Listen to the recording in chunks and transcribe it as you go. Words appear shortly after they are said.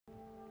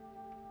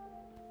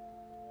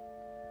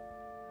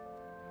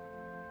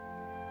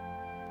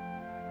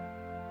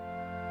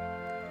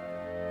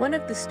One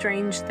of the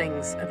strange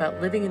things about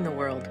living in the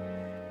world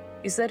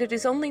is that it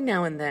is only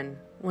now and then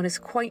one is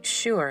quite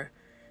sure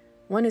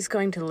one is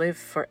going to live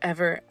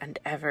forever and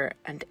ever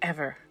and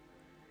ever.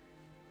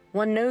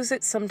 One knows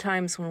it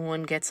sometimes when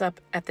one gets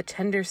up at the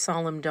tender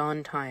solemn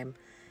dawn time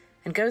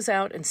and goes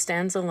out and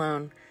stands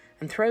alone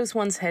and throws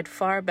one's head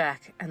far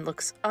back and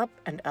looks up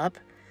and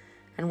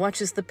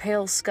watches the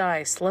pale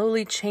sky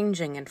slowly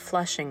changing and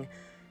flushing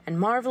and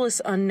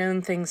marvelous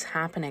unknown things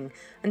happening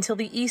until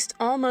the east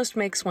almost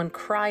makes one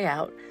cry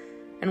out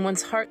and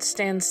one's heart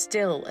stands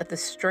still at the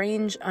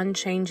strange,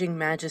 unchanging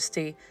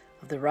majesty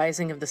of the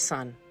rising of the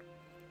sun,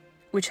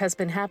 which has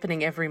been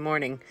happening every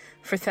morning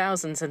for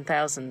thousands and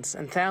thousands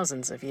and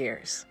thousands of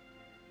years.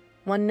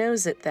 One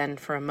knows it then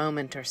for a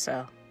moment or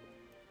so.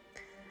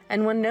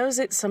 And one knows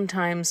it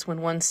sometimes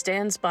when one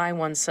stands by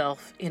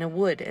oneself in a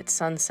wood at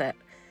sunset,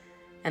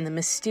 and the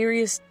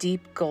mysterious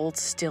deep gold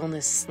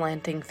stillness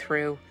slanting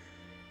through,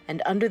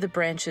 and under the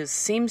branches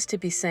seems to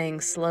be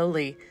saying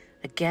slowly,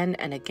 again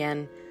and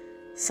again,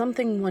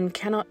 something one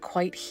cannot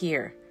quite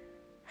hear,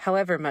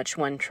 however much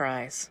one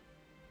tries.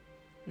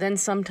 Then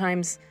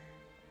sometimes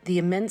the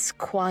immense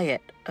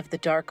quiet of the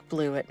dark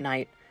blue at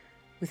night,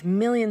 with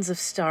millions of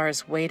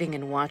stars waiting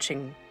and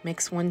watching,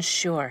 makes one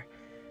sure.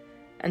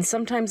 And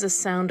sometimes a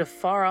sound of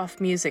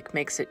far-off music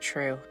makes it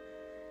true.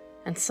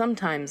 And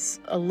sometimes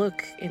a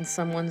look in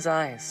someone's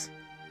eyes.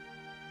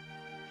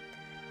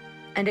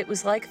 And it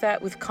was like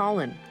that with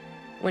Colin,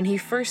 when he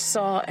first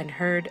saw and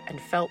heard and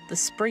felt the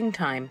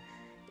springtime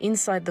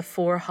inside the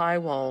 4 high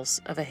walls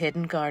of a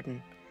hidden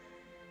garden.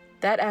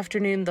 That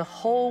afternoon, the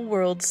whole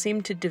world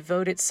seemed to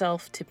devote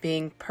itself to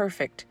being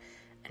perfect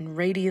and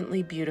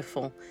radiantly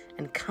beautiful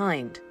and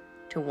kind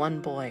to one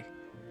boy.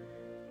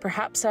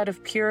 Perhaps out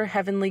of pure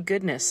heavenly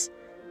goodness,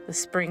 the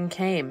spring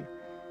came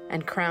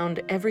and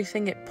crowned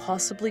everything it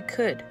possibly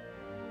could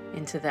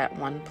into that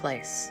one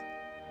place.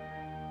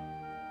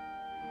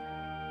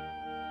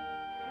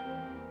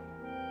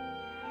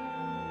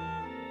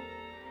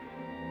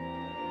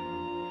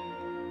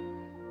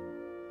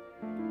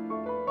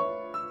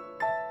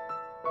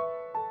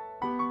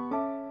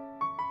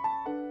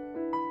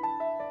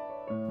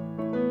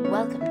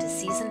 Welcome to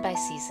Season by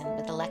Season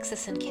with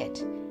Alexis and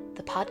Kit,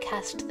 the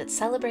podcast that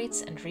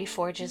celebrates and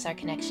reforges our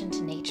connection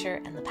to nature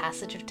and the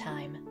passage of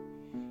time.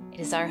 It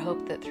is our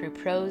hope that through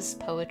prose,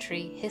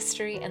 poetry,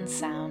 history, and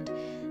sound,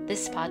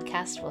 this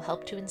podcast will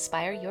help to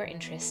inspire your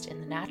interest in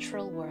the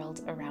natural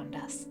world around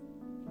us.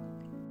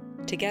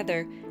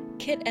 Together,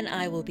 Kit and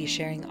I will be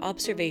sharing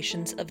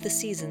observations of the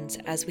seasons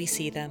as we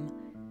see them.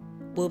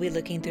 We'll be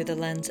looking through the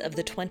lens of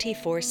the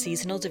 24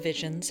 seasonal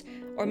divisions,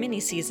 or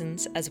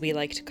mini-seasons as we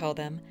like to call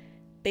them,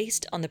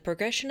 based on the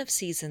progression of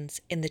seasons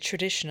in the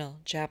traditional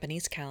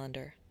Japanese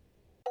calendar.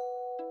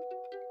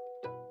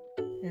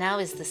 Now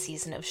is the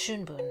season of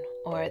Shunbun,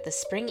 or the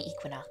spring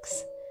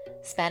equinox.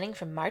 Spanning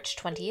from March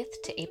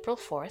 20th to April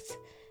 4th,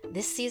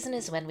 this season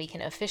is when we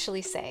can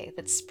officially say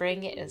that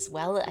spring is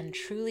well and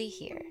truly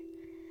here.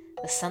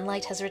 The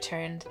sunlight has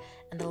returned,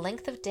 and the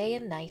length of day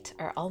and night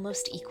are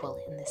almost equal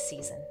in this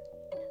season.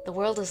 The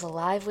world is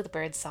alive with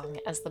birdsong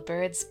as the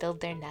birds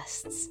build their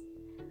nests.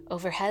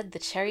 Overhead, the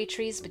cherry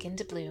trees begin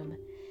to bloom,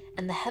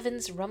 and the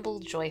heavens rumble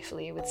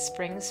joyfully with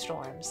spring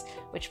storms,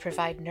 which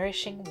provide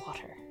nourishing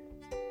water.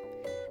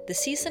 The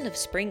season of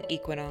spring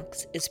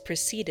equinox is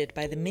preceded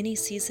by the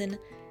mini-season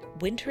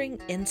Wintering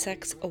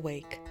Insects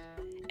Awake,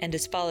 and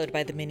is followed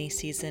by the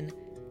mini-season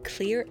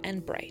Clear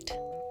and Bright.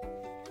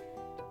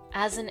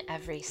 As in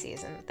every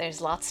season, there's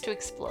lots to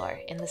explore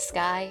in the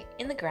sky,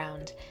 in the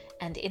ground,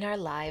 and in our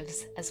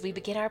lives as we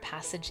begin our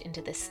passage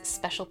into this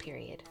special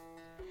period.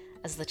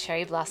 As the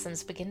cherry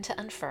blossoms begin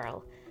to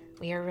unfurl,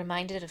 we are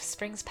reminded of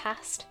spring's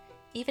past,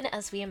 even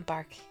as we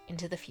embark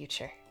into the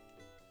future.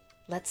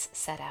 Let's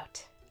set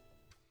out.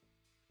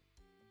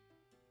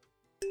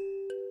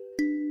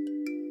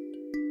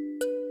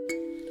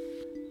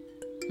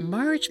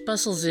 Marge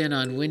bustles in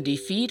on windy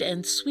feet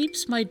and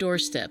sweeps my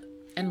doorstep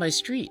and my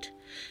street.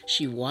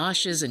 She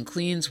washes and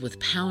cleans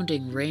with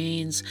pounding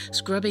rains,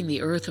 scrubbing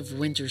the earth of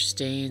winter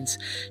stains.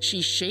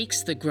 She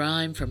shakes the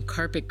grime from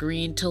carpet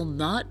green till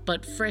naught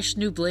but fresh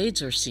new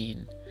blades are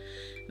seen.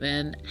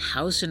 Then,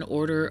 house in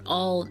order,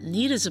 all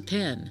neat as a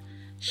pin,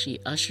 she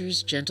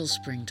ushers gentle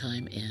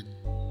springtime in.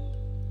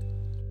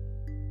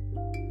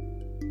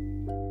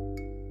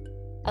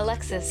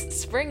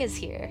 Alexis, spring is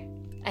here,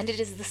 and it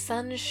is the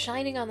sun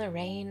shining on the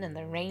rain and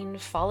the rain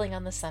falling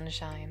on the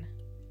sunshine.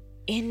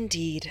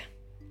 Indeed.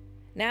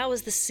 Now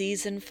is the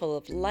season full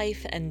of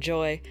life and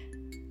joy.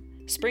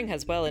 Spring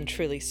has well and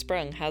truly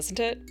sprung, hasn't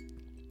it?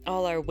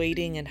 All our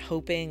waiting and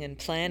hoping and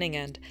planning,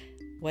 and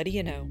what do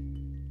you know?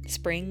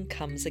 Spring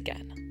comes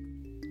again.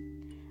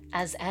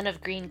 As Anne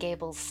of Green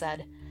Gables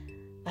said,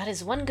 "That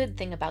is one good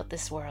thing about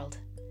this world.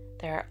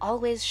 There are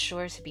always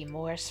sure to be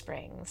more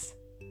springs."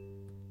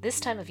 This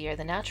time of year,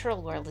 the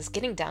natural world is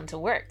getting down to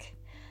work.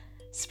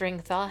 Spring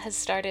thaw has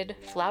started,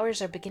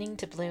 flowers are beginning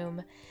to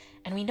bloom,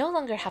 and we no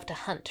longer have to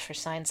hunt for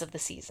signs of the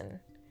season.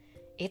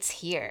 It's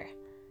here,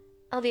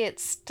 albeit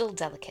still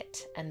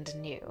delicate and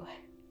new.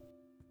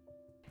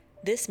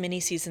 This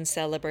mini-season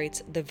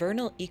celebrates the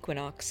vernal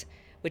equinox,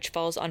 which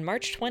falls on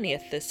March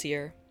 20th this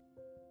year.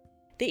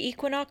 The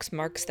equinox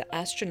marks the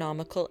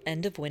astronomical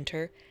end of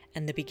winter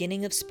and the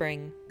beginning of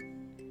spring.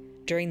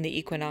 During the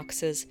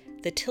equinoxes,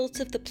 the tilt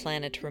of the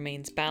planet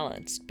remains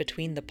balanced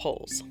between the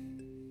poles.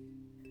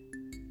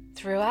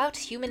 Throughout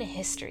human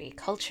history,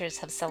 cultures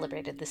have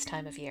celebrated this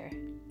time of year.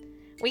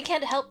 We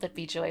can't help but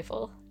be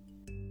joyful.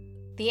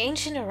 The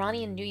ancient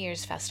Iranian New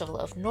Year's festival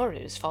of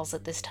Nowruz falls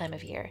at this time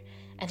of year,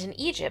 and in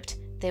Egypt,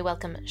 they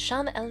welcome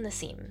Sham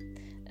el-Nasim,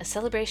 a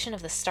celebration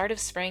of the start of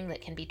spring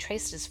that can be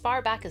traced as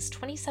far back as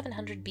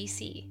 2700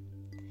 BC.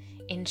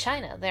 In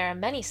China, there are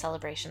many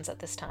celebrations at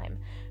this time,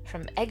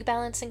 from egg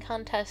balancing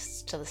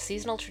contests to the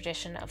seasonal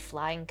tradition of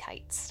flying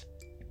kites.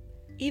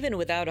 Even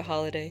without a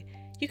holiday,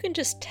 you can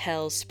just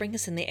tell spring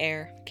is in the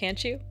air,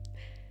 can't you?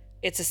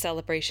 It's a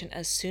celebration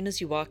as soon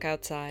as you walk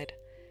outside.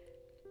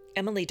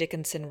 Emily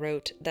Dickinson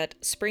wrote that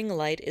spring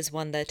light is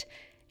one that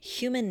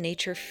human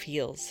nature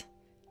feels.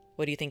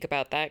 What do you think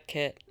about that,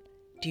 Kit?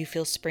 Do you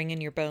feel spring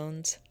in your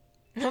bones?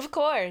 Of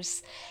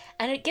course,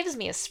 and it gives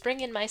me a spring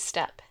in my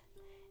step.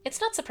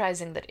 It's not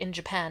surprising that in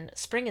Japan,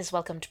 spring is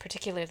welcomed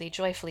particularly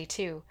joyfully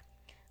too.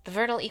 The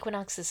vernal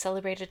equinox is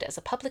celebrated as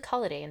a public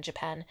holiday in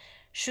Japan,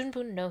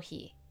 Shunbun no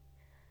Hi.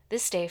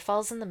 This day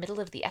falls in the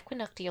middle of the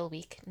equinoctial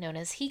week known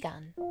as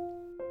Higan.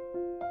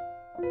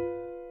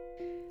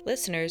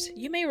 Listeners,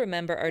 you may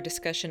remember our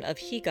discussion of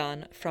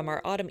Higan from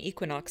our autumn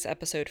equinox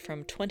episode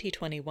from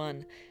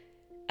 2021.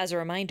 As a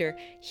reminder,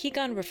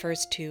 Higan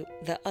refers to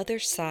the other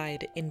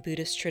side in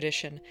Buddhist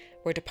tradition,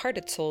 where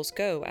departed souls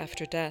go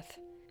after death.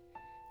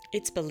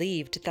 It's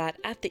believed that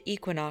at the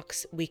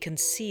equinox we can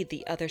see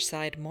the other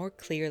side more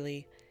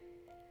clearly.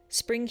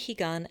 Spring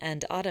Higan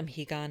and Autumn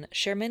Higan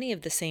share many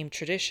of the same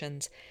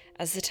traditions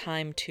as the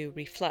time to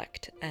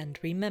reflect and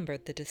remember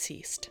the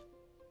deceased.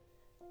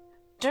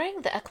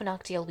 During the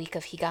equinoctial week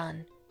of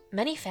Higan,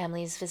 many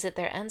families visit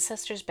their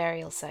ancestors'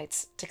 burial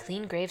sites to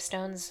clean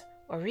gravestones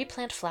or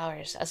replant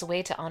flowers as a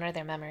way to honor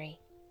their memory.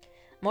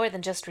 More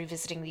than just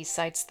revisiting these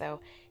sites, though,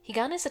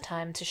 Higan is a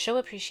time to show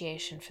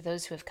appreciation for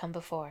those who have come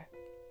before.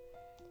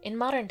 In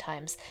modern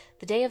times,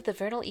 the day of the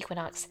vernal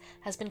equinox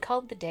has been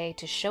called the day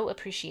to show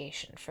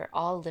appreciation for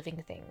all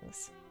living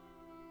things.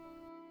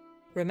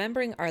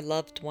 Remembering our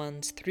loved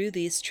ones through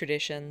these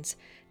traditions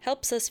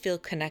helps us feel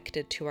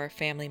connected to our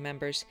family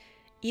members,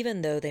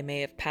 even though they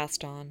may have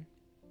passed on.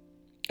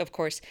 Of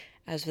course,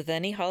 as with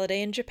any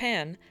holiday in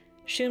Japan,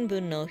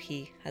 Shunbun no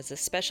Hi has a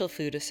special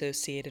food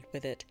associated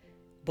with it,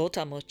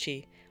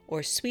 botamochi,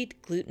 or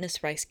sweet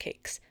glutinous rice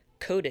cakes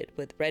coated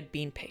with red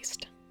bean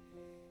paste.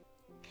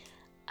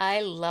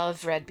 I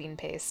love red bean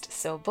paste,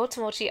 so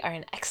botamochi are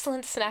an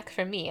excellent snack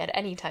for me at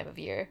any time of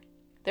year.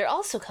 They're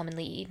also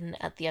commonly eaten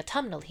at the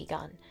autumnal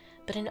Higan,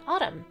 but in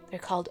autumn they're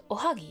called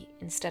ohagi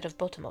instead of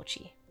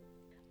botamochi.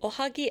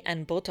 Ohagi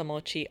and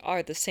botamochi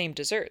are the same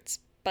desserts,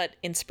 but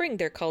in spring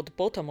they're called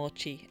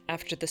botamochi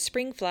after the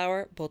spring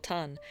flower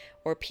botan,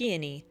 or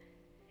peony.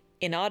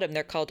 In autumn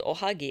they're called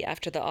ohagi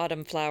after the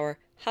autumn flower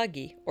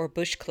hagi, or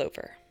bush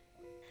clover.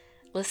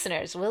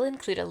 Listeners, we'll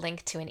include a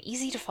link to an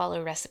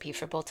easy-to-follow recipe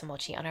for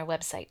botamochi on our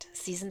website,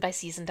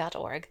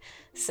 seasonbyseason.org,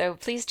 so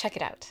please check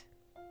it out.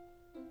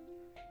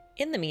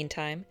 In the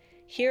meantime,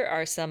 here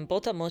are some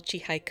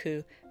botamochi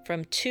haiku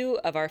from two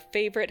of our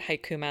favorite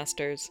haiku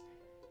masters.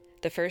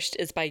 The first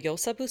is by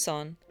Yosabu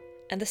Son,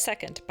 and the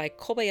second by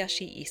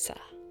Kobayashi Isa.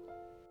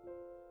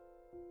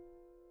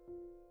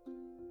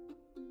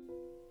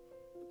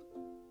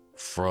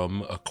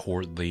 From a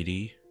court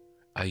lady,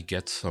 I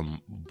get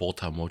some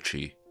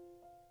botamochi.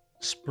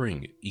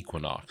 Spring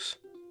equinox.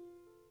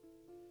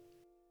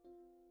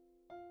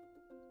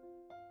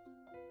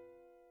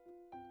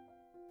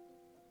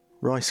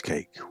 Rice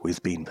cake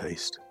with bean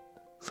paste.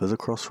 For the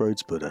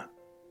Crossroads Buddha.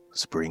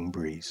 Spring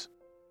breeze.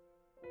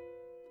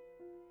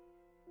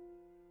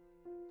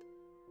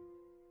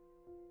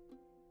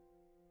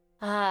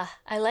 Ah,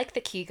 I like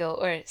the kigo,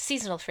 or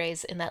seasonal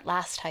phrase, in that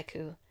last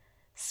haiku.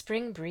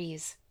 Spring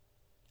breeze.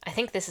 I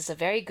think this is a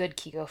very good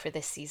kigo for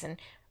this season,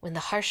 when the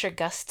harsher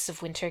gusts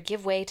of winter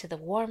give way to the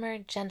warmer,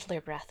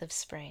 gentler breath of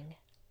spring.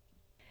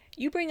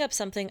 You bring up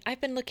something I've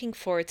been looking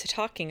forward to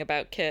talking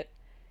about, Kit.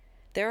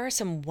 There are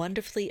some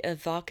wonderfully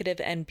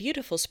evocative and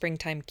beautiful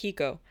springtime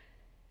kigo.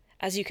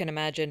 As you can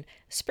imagine,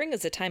 spring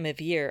is a time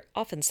of year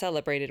often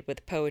celebrated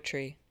with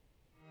poetry.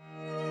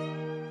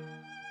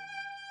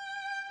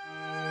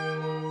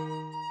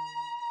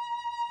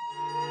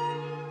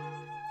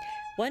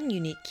 One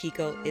unique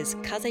kigo is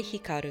Kaze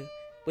Hikaru,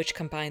 which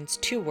combines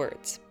two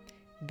words,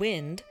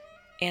 wind,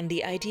 and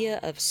the idea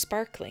of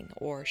sparkling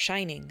or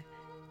shining.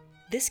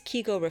 This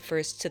kigo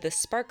refers to the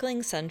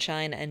sparkling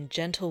sunshine and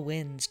gentle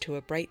winds to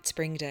a bright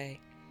spring day.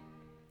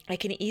 I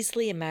can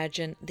easily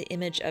imagine the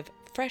image of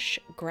fresh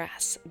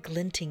grass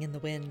glinting in the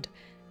wind.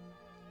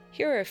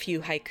 Here are a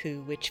few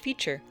haiku which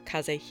feature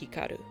Kaze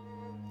Hikaru.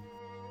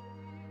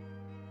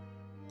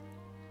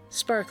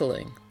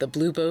 Sparkling, the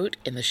blue boat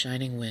in the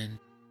shining wind.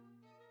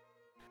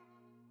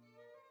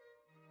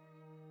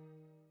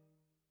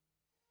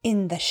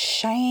 In the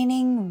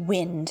shining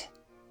wind.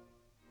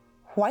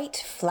 white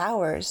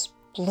flowers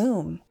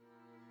bloom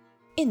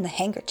in the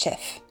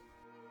handkerchief.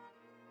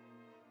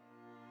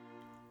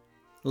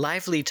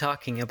 Lively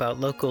talking about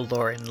local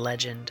lore and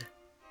legend.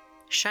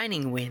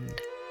 Shining wind.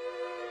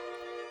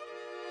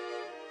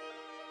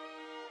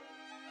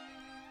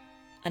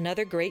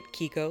 Another great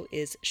Kigo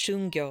is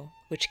Shungyo,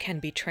 which can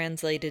be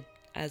translated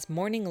as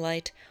morning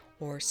light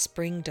or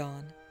spring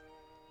dawn.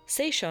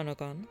 Sei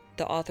Shonagon,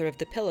 the author of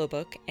the Pillow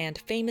Book and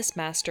famous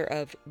master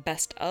of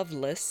best of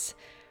lists,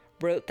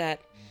 wrote that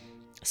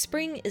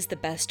spring is the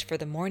best for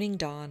the morning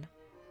dawn.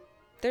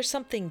 There's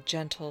something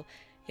gentle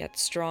yet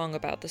strong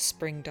about the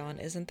spring dawn,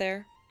 isn't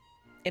there?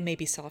 It may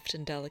be soft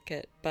and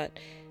delicate, but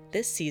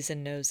this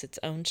season knows its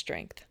own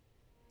strength.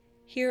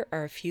 Here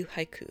are a few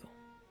haiku.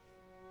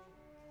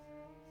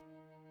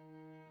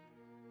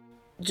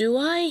 Do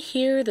I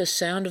hear the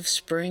sound of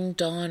spring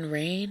dawn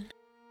rain?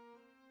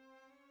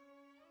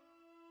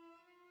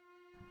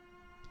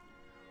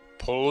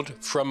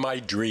 Pulled from my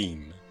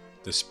dream,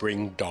 the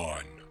spring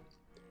dawn.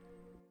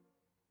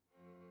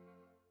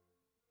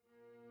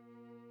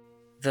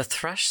 The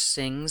thrush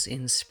sings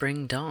in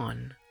spring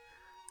dawn.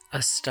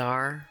 A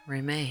star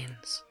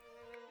remains.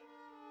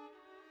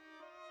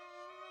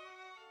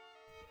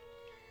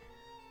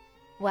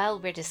 While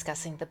we're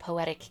discussing the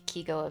poetic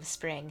Kigo of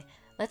spring,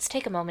 let's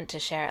take a moment to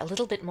share a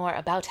little bit more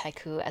about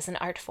haiku as an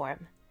art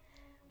form.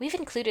 We've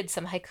included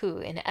some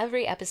haiku in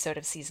every episode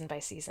of Season by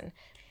Season,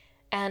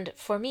 and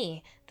for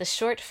me, the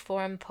short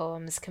form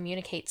poems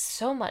communicate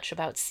so much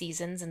about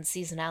seasons and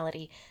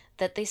seasonality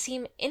that they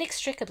seem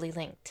inextricably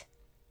linked.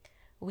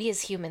 We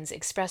as humans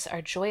express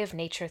our joy of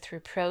nature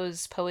through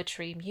prose,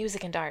 poetry,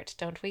 music, and art,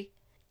 don't we?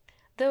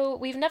 Though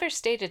we've never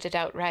stated it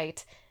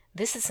outright,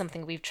 this is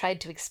something we've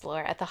tried to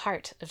explore at the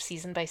heart of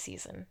Season by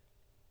Season.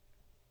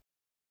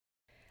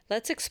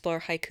 Let's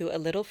explore haiku a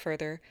little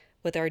further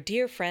with our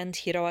dear friend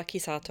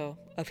Hiroaki Sato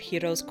of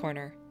Hiro's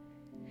Corner.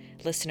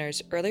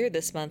 Listeners, earlier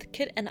this month,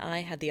 Kit and I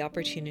had the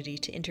opportunity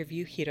to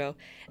interview Hiro,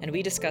 and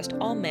we discussed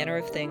all manner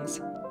of things.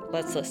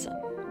 Let's listen.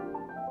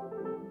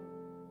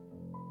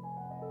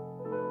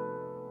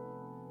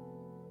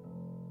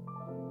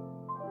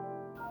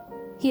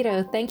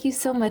 Hiro, thank you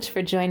so much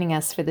for joining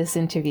us for this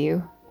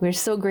interview. We're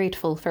so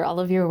grateful for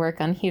all of your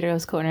work on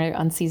Hiro's Corner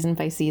on Season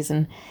by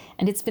Season,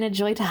 and it's been a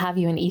joy to have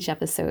you in each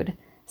episode.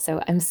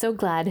 So I'm so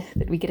glad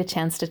that we get a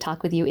chance to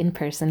talk with you in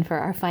person for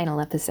our final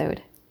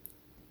episode.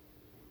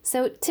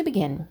 So to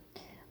begin,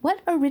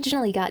 what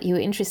originally got you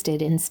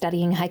interested in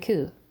studying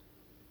haiku?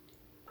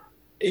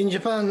 In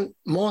Japan,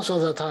 most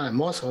of the time,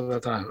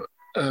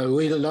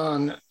 we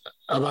learn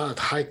about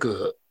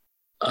haiku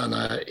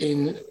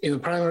in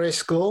primary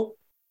school.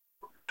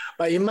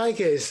 But in my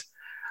case,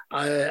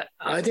 I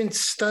didn't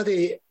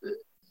study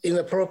in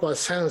the proper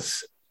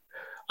sense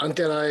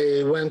until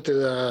I went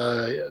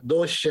to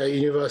Dosha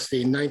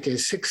University in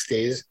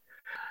 1960s.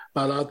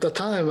 But at the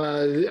time,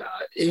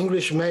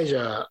 English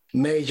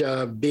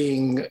major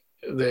being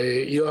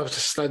you have to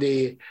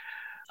study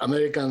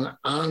American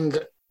and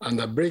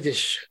the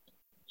British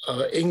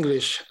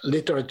English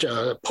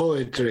literature,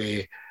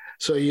 poetry.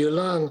 So you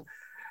learn,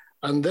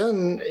 and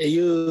then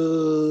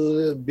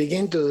you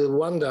begin to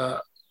wonder,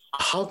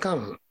 how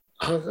come,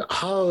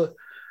 how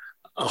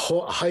a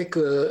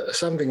haiku,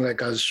 something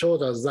like as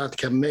short as that,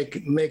 can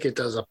make it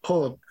as a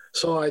poem.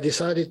 So I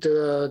decided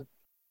to,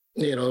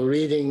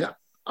 reading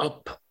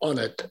up on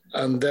it.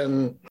 And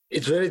then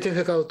it's very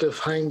difficult to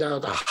find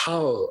out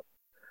how,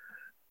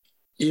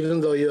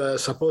 even though you are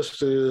supposed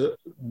to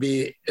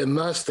be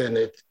immersed in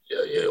it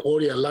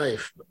all your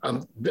life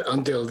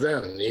until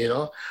then,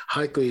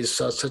 haiku is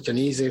such an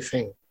easy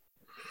thing,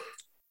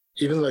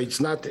 even though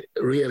it's not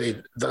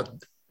really that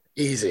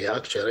easy,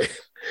 actually,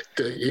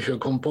 if you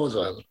compose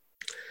one.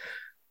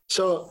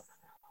 So,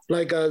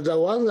 like the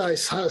one I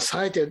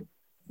cited,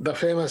 the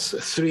famous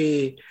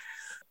 3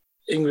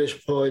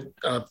 English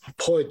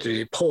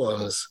poetry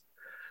poems,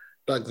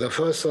 like the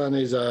first one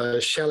is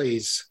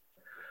Shelley's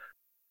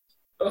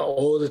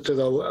Ode to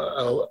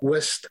the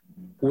West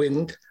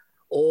Wind,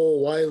 O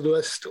wild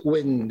west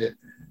wind,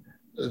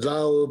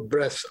 thou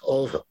breath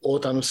of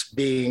autumn's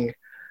being.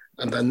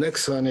 And the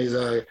next one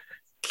is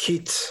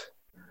Keats'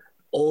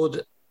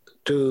 Ode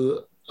to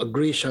a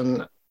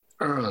Grecian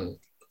urn,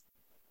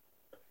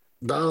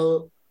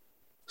 thou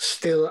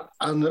still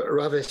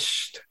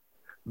unravished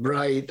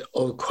bride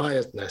of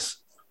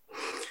quietness.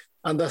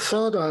 And the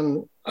third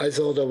one I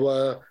thought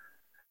of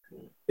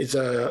is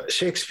a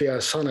Shakespeare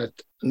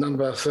sonnet,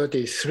 number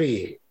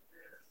 33.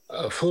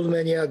 Full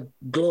many a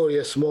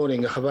glorious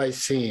morning have I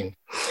seen.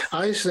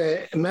 I used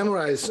to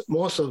memorize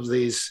most of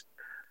these.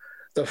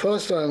 The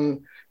first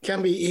one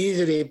can be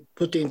easily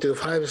put into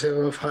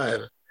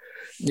 575.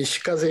 西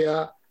風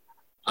や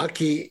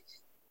秋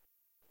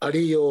あ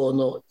りよう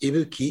の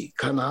息吹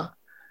かな.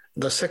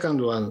 The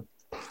second one,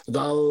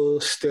 thou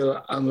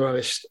still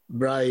unravished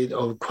bride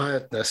of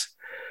quietness.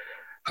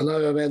 花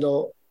嫁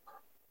の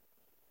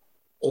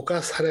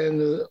侵され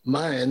ぬ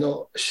前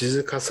の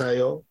静かさ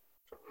よ.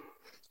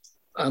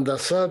 And the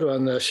third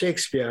one, the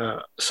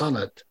Shakespeare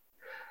sonnet.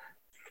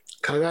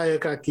 輝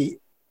かき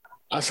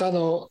朝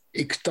の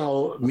戦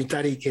を見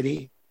たりけ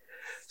り.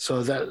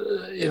 So that,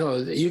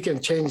 you can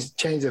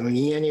change them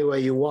in any way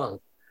you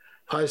want.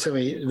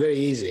 5-7 is very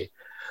easy,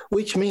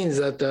 which means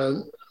that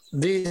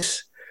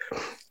this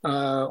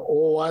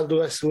Wild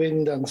West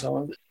Wind and so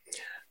on,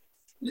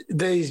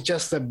 there is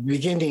just the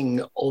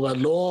beginning of a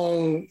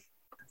long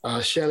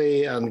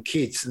Shelley and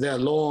Keats, their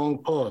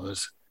long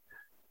poems.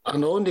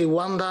 And only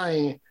one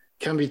line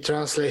can be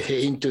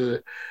translated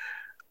into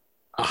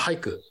a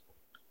haiku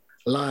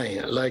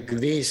line, like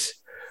these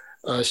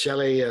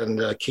Shelley and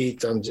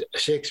Keats and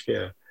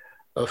Shakespeare,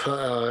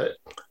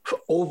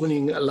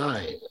 opening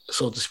line,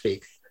 so to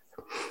speak.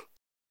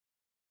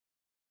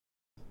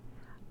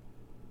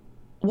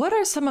 What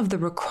are some of the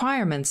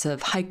requirements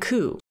of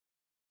haiku?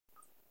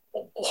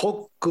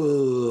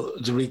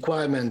 Hokku, the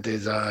requirement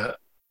is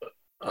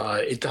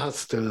it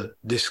has to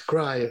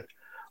describe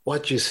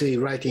what you see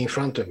right in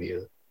front of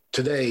you.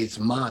 Today is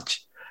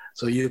March,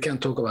 so you can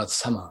talk about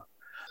summer.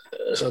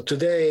 So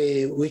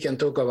today we can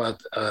talk about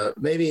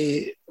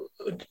maybe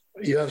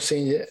you have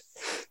seen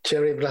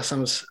cherry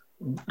blossoms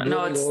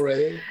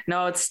already?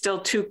 No, it's still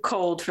too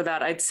cold for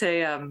that. I'd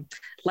say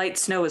light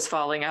snow is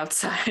falling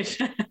outside.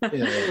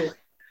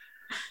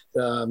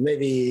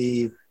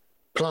 Maybe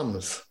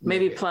plums.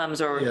 Maybe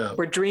plums, or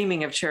we're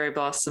dreaming of cherry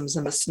blossoms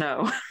in the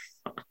snow.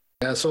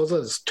 So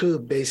there's two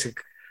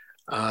basic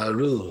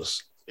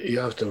rules. You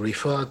have to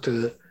refer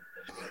to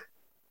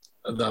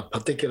the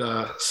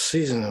particular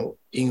season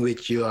in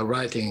which you are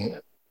writing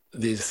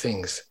these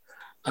things.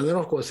 And then,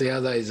 of course, the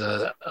other is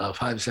a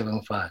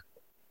 5-7-5.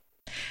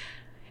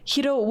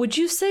 Hiro, would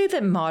you say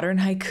that modern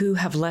haiku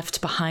have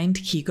left behind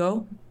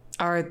Kigo?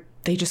 Are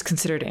they just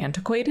considered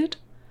antiquated?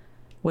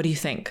 What do you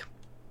think?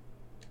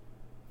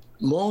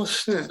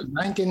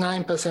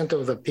 99%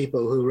 of the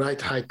people who write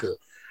haiku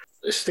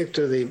stick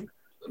to the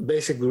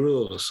basic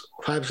rules,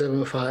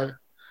 5-7-5,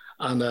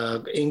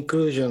 and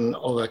inclusion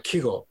of a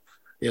kigo,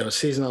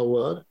 seasonal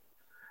word.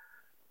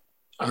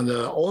 And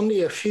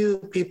only a few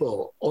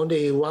people,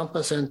 only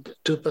 1%,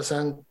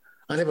 2%,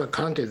 I never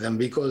counted them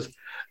because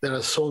there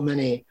are so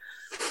many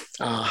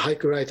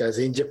haiku writers.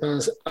 In Japan,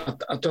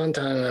 at one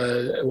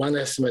time, one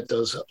estimate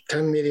was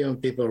 10 million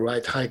people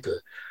write haiku.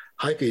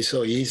 Haiku is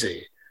so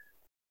easy.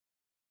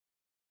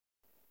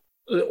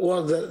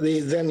 Well,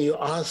 then you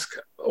ask,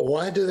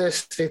 why do they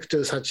stick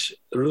to such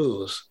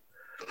rules?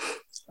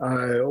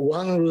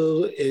 One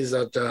rule is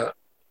that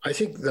I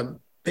think the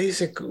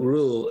basic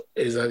rule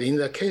is that in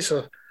the case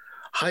of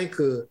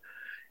haiku,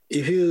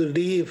 if you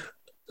leave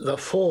the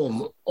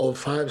form of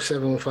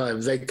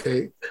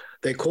 5-7-5,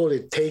 they call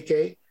it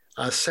teikei,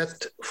 a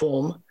set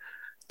form,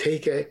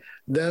 teikei,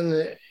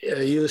 then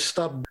you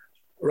stop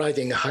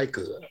writing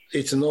haiku.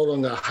 It's no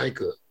longer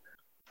haiku.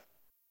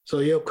 So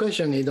your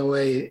question, in a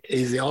way,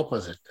 is the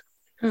opposite.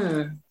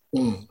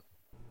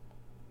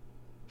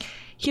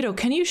 Hiro,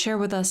 can you share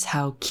with us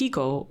how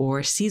kigo,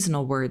 or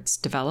seasonal words,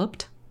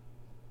 developed?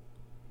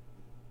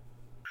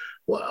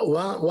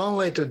 One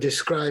way to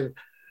describe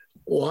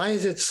why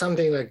is it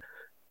something like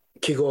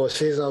kigo,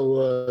 seasonal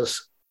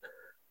words,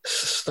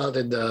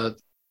 started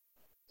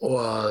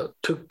or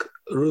took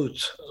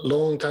roots a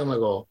long time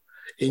ago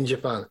in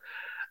Japan.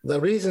 The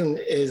reason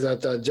is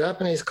that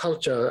Japanese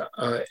culture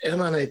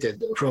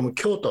emanated from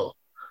Kyoto.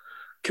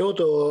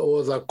 Kyoto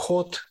was a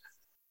court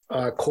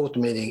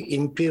meaning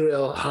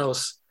imperial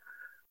house.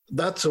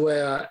 That's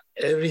where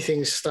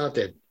everything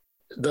started.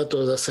 That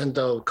was the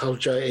center of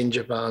culture in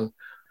Japan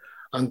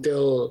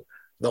until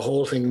the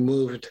whole thing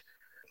moved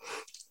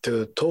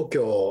to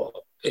Tokyo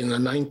in the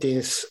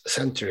 19th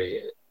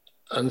century.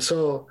 And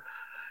so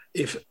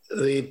if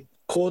the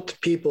court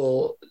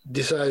people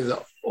decide,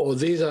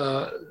 these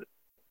are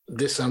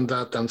this and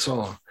that and so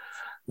on,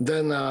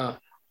 then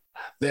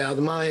they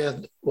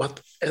admired what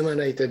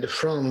emanated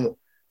from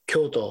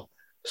Kyoto.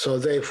 So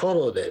they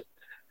followed it,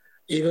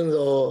 even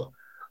though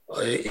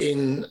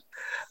in,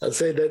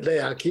 say,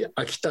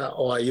 Akita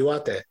or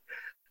Iwate,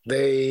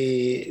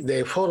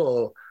 they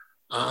follow,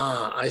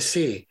 I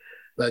see,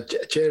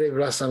 that cherry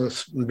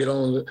blossoms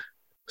belong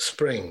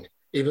spring,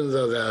 even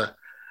though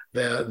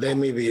they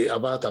may be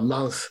about a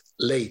month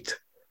late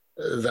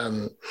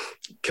than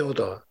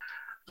Kyoto.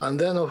 And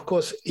then, of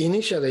course,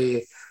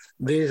 initially,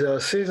 these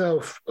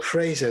seasonal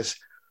phrases,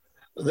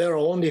 there are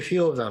only a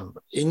few of them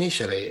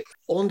initially.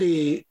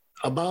 Only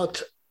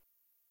about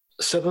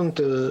 700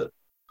 to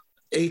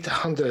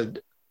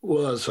 800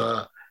 words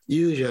are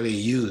usually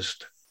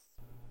used.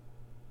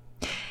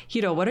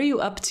 Hiro, what are you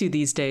up to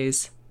these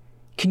days?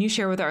 Can you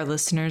share with our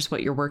listeners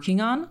what you're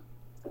working on?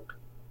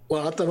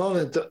 Well, at the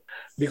moment,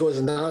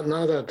 because now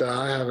that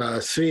I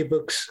have 3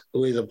 books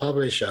with a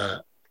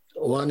publisher,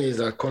 one is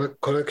a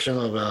collection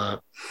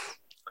of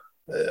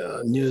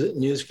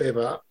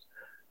newspaper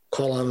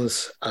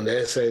columns and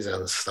essays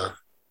and stuff,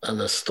 and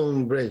the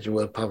Stonebridge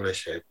will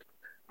publish it.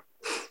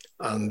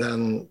 And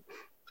then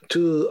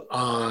 2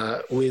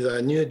 are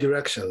with new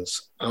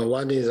directions. And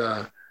one is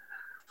a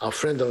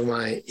friend of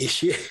mine,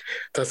 Ishii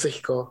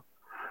Tatsuhiko,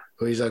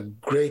 who is a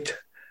great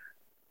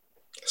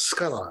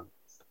scholar,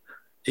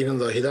 even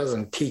though he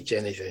doesn't teach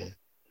anything.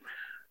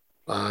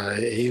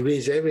 He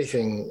reads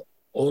everything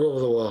all over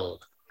the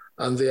world.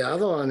 And the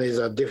other one is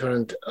a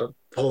different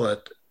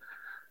poet,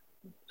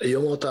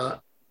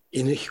 Yomota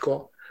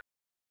Inuhiko.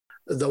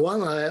 The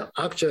one I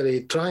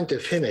actually trying to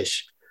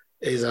finish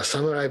is a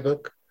samurai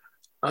book.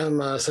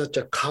 I'm such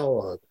a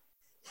coward.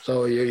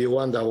 So you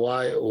wonder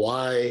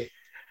why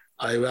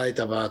I write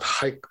about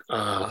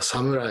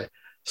samurai.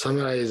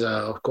 Samurai is,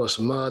 of course,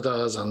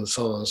 murders and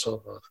so on and so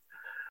forth.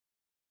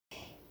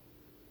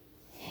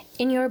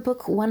 In your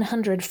book,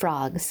 100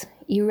 Frogs,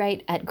 you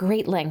write at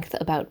great length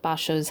about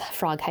Basho's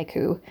frog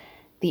haiku,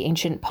 the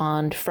ancient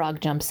pond,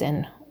 frog jumps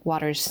in,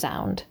 water's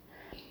sound.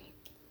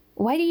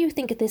 Why do you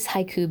think this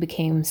haiku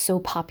became so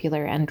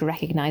popular and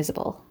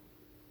recognizable?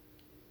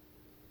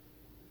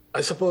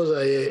 I suppose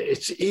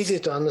it's easy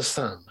to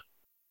understand,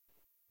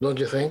 don't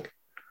you think?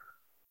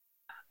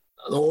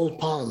 An old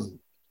pond,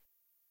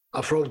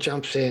 a frog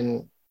jumps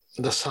in,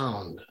 the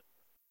sound.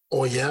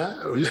 Oh yeah,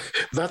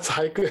 that's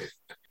haiku.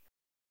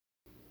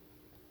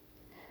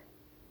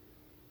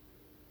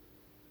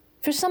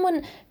 For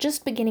someone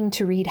just beginning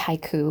to read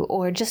haiku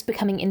or just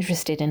becoming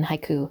interested in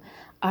haiku,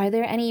 are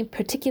there any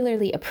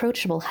particularly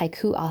approachable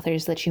haiku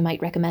authors that you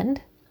might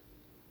recommend?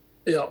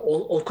 Yeah,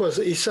 of course,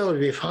 Issa would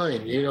be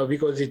fine,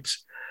 because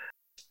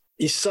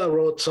Issa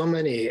wrote so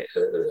many.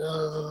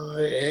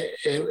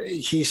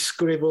 He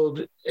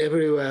scribbled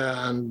everywhere,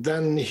 and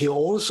then he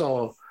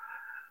also,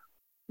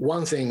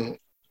 one thing,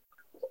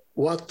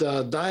 what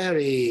the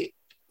diary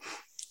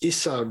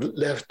Issa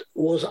left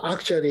was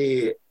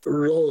actually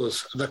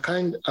Rose, the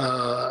kind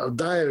of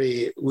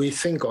diary we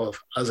think of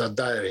as a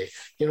diary.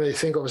 You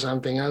think of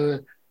something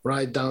and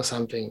write down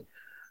something,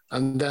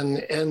 and then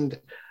end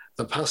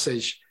the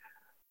passage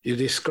you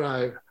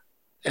describe,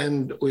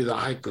 end with a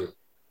haiku.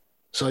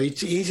 So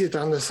it's easy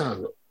to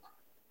understand.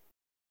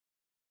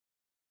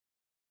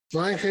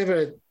 My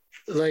favorite,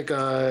 like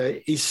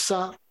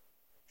Issa,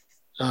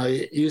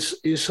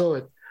 you saw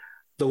it,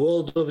 the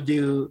world of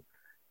dew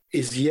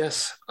is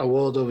yes, a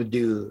world of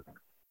dew.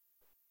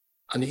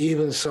 And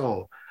even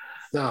so.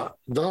 Now,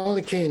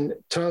 Donald King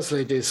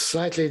translated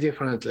slightly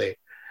differently.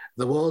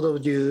 The world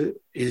of dew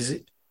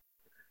is,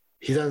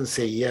 he doesn't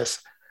say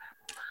yes.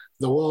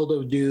 The world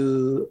of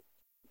dew,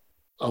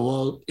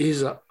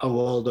 is a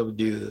world of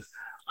dew,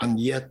 and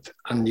yet,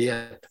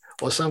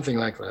 or something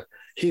like that.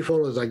 He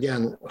follows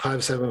again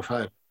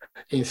 575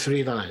 in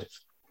 3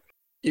 lines.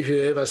 If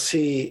you ever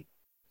see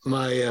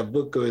my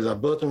book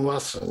with Burton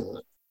Watson,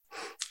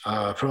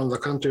 From the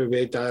Country of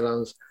 8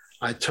 Islands,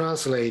 I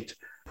translate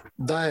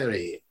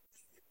diary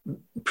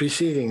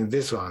preceding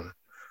this one,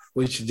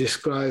 which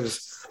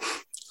describes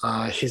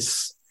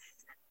his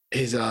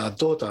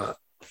daughter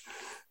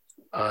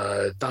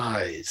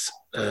dies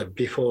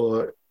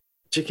before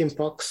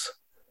chickenpox,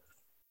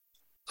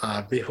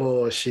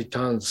 before she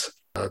turns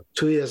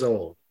 2 years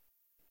old.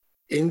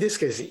 In this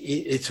case,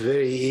 it's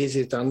very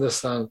easy to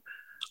understand.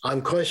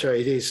 I'm quite sure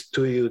it is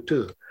to you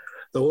too.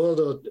 The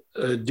world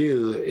of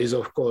dew is,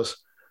 of course,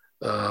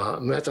 a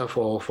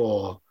metaphor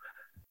for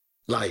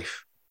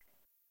life.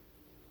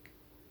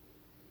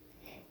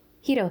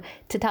 Hiro,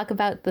 to talk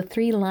about the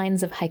 3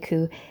 lines of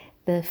haiku,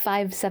 the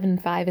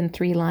 575 in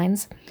 3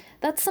 lines,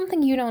 that's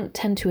something you don't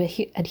tend to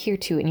adhere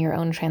to in your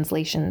own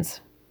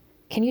translations.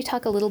 Can you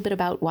talk a little bit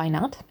about why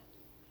not?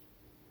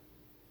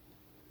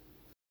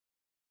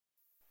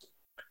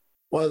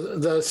 Well,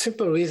 the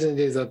simple reason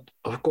is that,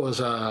 of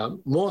course,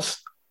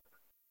 most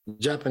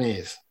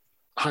Japanese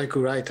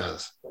haiku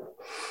writers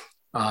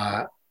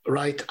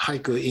write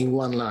haiku in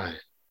 1 line.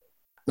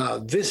 Now,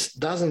 this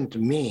doesn't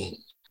mean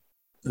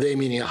they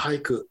mean a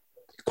haiku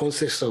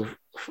consists of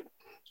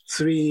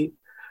 3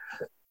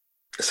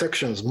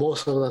 sections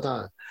most of the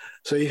time.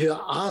 So if you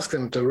ask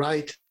them to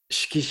write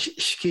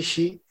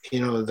shikishi,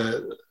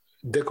 the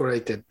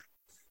decorated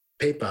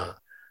paper,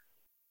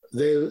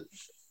 they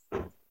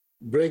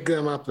break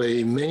them up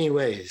in many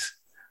ways.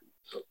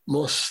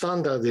 Most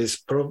standard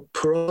is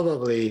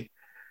probably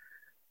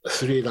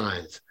 3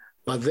 lines,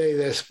 but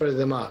they spread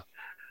them out.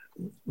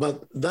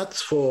 But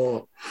that's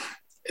for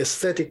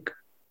aesthetic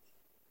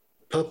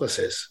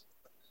purposes.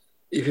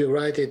 If you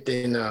write it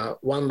in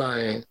 1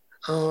 line,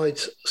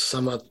 it's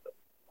somewhat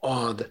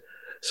odd,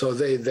 so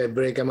they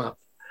break them up.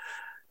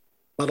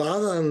 But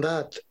other than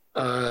that,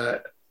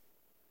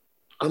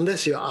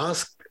 unless you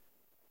ask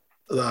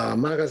the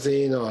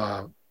magazine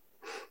or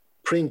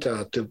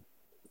printer to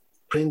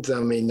print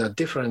them in a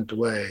different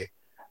way,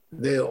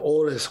 they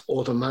always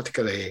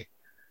automatically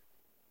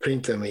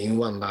print them in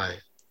 1 line.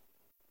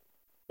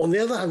 On the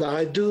other hand,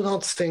 I do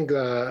not think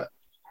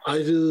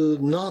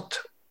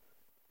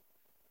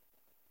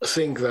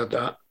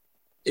that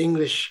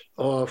English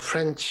or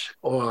French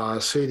or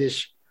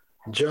Swedish,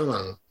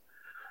 German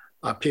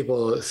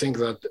people think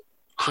that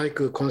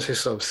haiku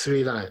consists of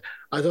 3 lines.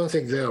 I don't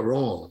think they're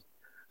wrong.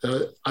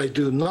 I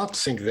do not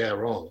think they're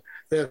wrong.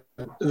 They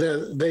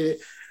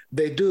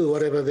do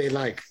whatever they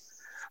like.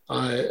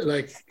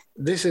 Like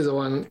this is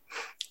one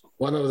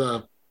of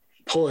the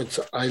poets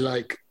I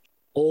like,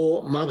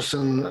 O.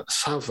 Mabson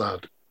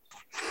Southard.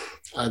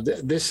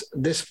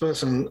 This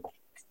person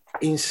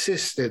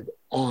insisted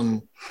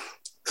on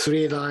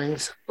 3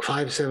 lines,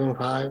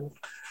 575.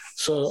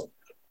 So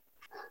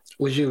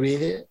would you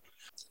read it?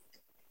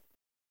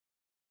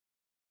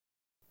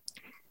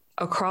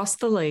 Across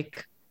the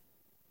lake,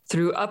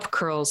 through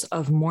upcurls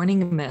of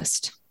morning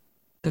mist,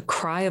 the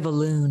cry of a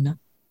loon.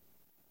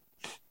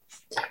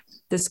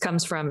 This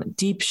comes from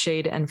Deep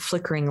Shade and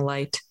Flickering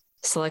Light,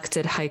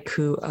 selected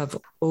haiku of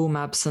O.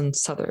 Mabson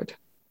Southard.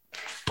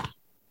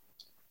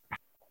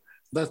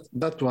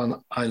 That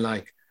one I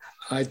like.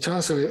 I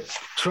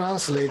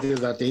translated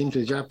that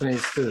into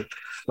Japanese too,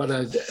 but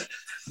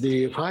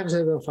the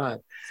 575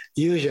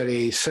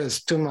 usually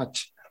says too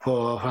much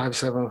for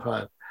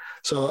 575.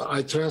 So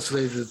I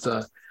translated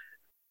the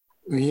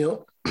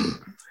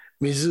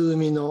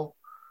湖の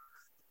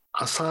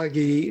朝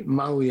霧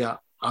舞う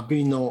や阿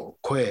鼻の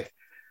声。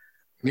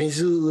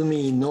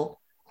湖の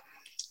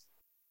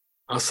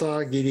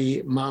朝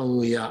霧舞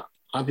うや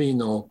阿鼻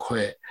の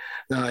声。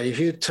Now, if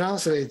you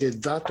translate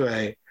it that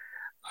way,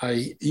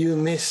 you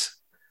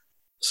miss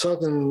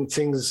certain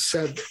things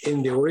said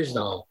in the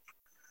original.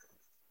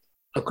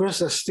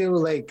 Across a still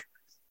lake,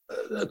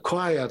 a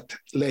quiet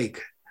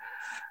lake,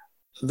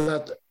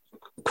 that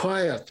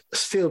quiet,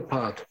 still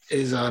part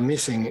is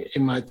missing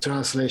in my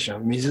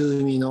translation.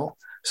 湖の,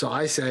 so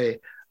I say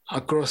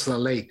across the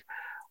lake,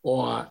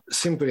 or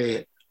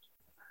simply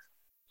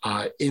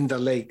in the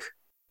lake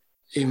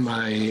in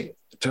my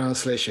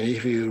translation.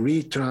 If you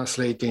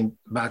retranslate it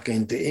back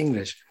into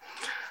English,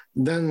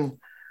 then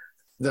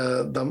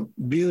the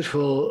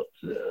beautiful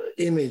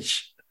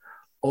image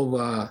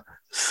of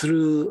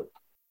through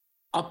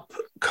up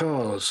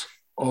curls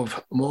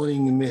of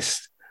morning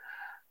mist.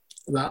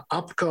 The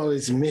up curl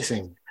is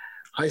missing.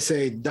 I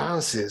say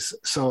dances,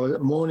 so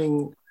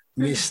morning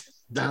mist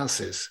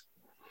dances.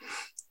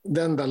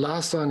 Then the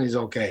last one is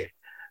okay.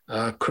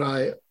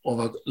 Cry of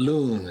a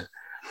loon.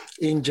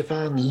 In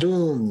Japan,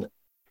 loon,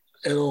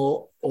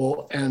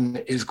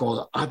 L-O-N, is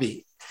called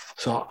abi.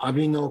 So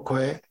abi no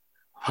koe,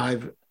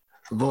 5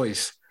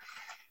 voice.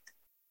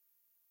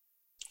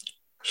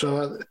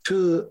 So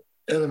 2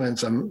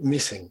 elements are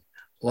missing.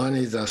 One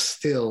is a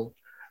still,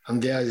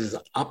 and the other is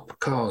up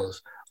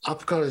curls.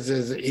 Up curls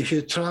is, if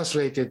you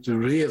translate it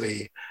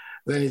really,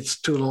 then it's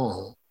too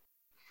long.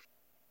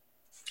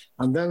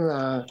 And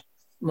then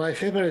my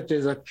favorite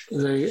is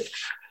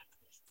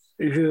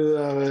if you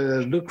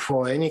look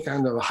for any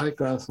kind of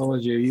haiku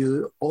anthology,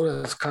 you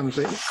always come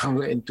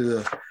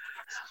into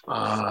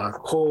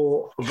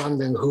Ko van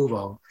den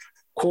Heuvel.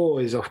 Ko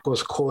is, of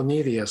course,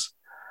 Cornelius.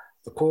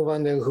 Ko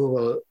van den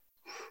Heuvel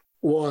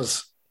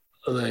was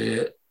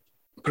the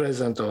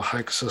president of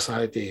Haiku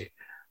Society,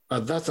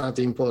 but that's not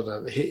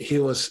important. He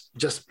was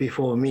just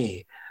before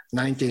me,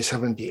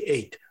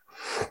 1978.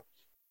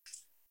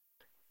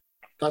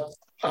 But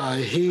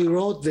he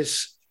wrote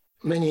this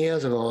many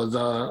years ago,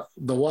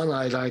 the one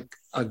I like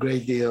a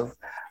great deal,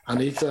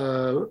 and it's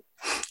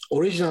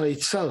original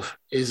itself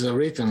is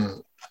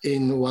written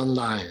in 1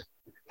 line.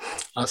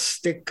 A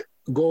stick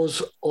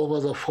goes over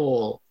the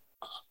fall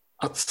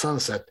at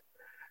sunset.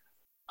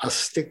 A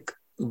stick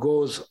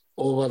goes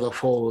over the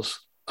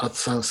falls at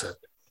sunset.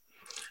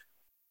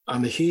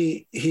 And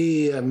he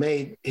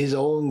made his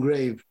own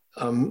grave,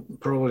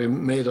 probably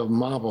made of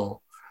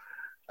marble,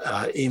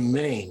 in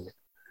Maine.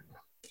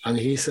 And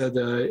he said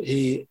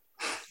he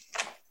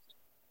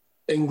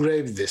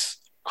engraved this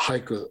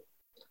haiku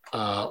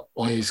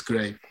on his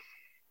grave.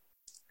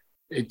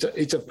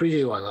 It's a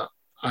pretty one.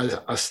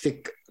 A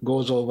stick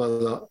goes over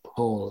the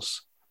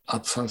holes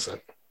at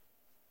sunset.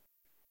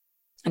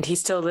 And he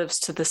still lives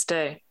to this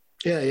day.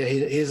 Yeah,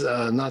 he's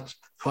not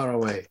far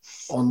away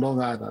on Long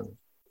Island.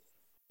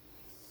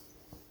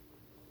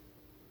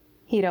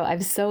 Hiro,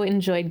 I've so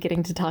enjoyed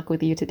getting to talk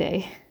with you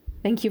today.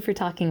 Thank you for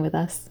talking with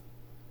us.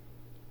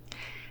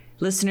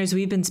 Listeners,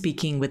 we've been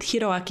speaking with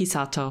Hiroaki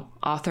Sato,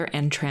 author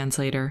and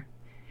translator.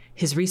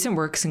 His recent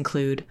works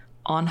include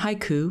On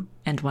Haiku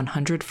and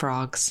 100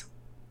 Frogs.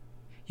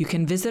 You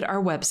can visit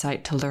our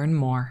website to learn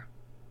more.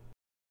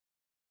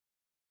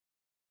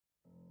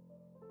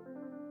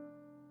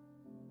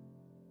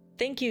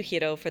 Thank you,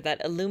 Hiro, for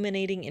that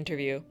illuminating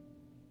interview.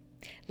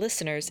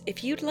 Listeners,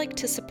 if you'd like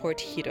to support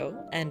Hiro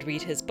and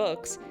read his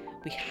books,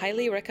 we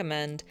highly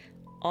recommend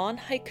On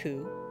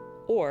Haiku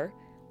or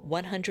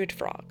 100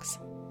 Frogs.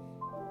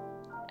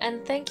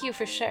 And thank you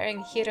for sharing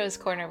Hiro's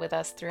Corner with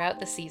us throughout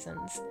the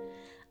seasons.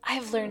 I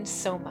have learned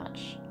so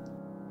much.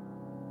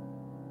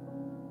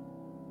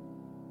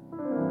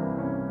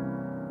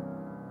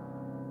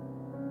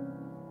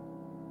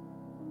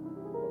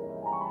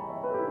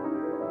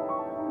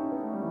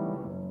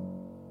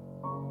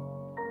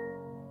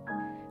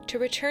 To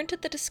return to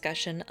the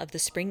discussion of the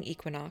spring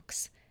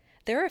equinox,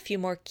 there are a few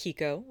more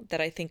kiko that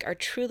I think are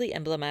truly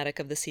emblematic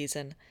of the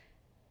season.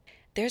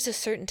 There's a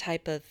certain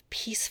type of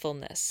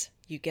peacefulness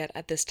you get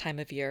at this time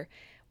of year,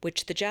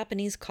 which the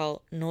Japanese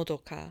call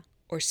nodoka,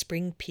 or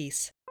spring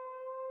peace.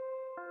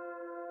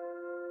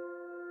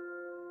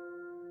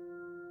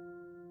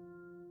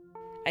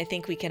 I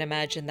think we can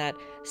imagine that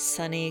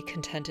sunny,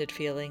 contented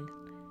feeling.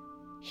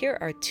 Here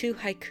are 2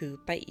 haiku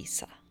by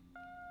Issa.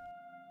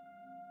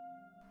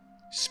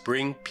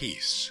 Spring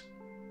peace.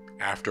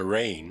 After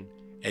rain,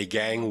 a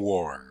gang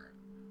war.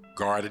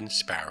 Garden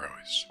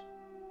sparrows.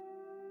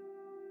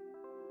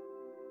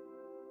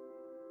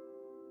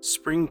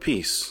 Spring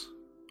peace.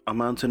 A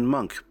mountain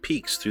monk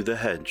peeks through the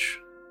hedge.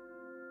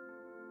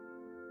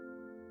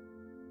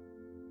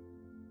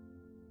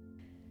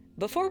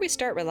 Before we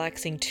start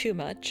relaxing too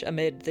much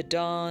amid the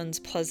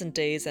dawns, pleasant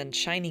days, and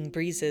shining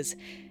breezes,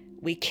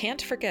 we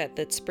can't forget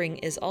that spring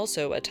is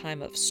also a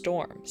time of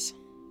storms.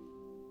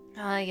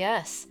 Ah,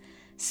 yes.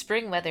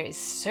 Spring weather is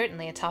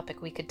certainly a topic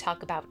we could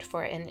talk about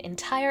for an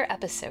entire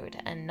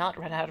episode and not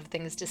run out of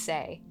things to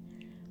say.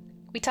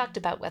 We talked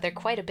about weather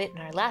quite a bit in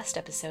our last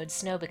episode,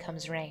 Snow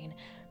Becomes Rain,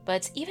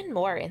 but even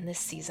more in this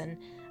season,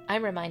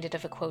 I'm reminded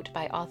of a quote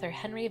by author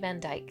Henry Van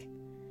Dyke.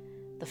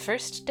 "The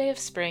first day of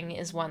spring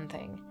is one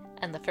thing,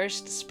 and the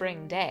first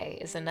spring day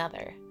is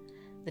another.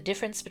 The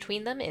difference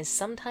between them is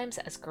sometimes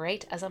as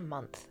great as a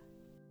month."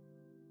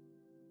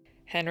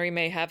 Henry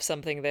may have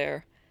something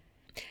there.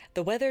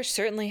 The weather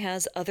certainly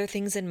has other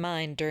things in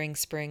mind during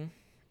spring.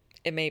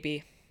 It may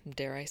be,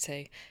 dare I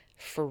say,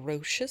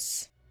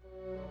 ferocious.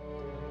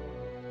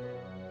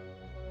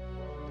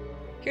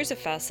 Here's a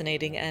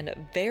fascinating and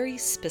very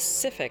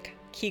specific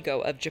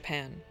Kigo of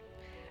Japan,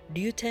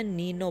 Ryuten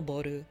ni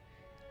Noboru,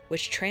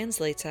 which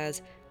translates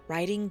as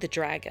riding the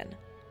dragon.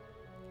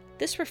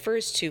 This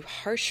refers to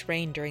harsh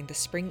rain during the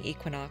spring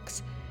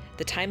equinox,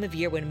 the time of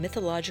year when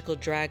mythological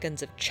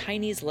dragons of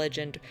Chinese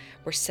legend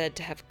were said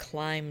to have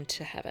climbed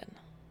to heaven.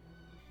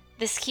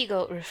 This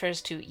Kigo refers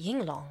to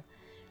Yinglong,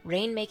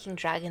 rain-making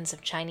dragons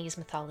of Chinese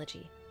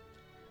mythology.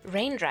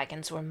 Rain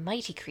dragons were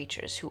mighty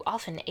creatures who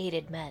often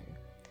aided men.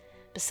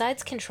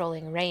 Besides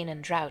controlling rain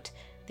and drought,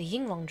 the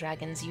Yinglong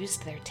dragons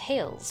used their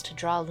tails to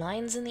draw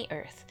lines in the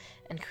earth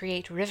and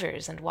create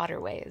rivers and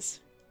waterways.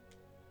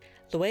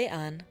 Lue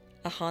An,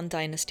 a Han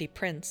Dynasty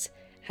prince,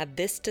 had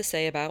this to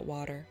say about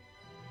water.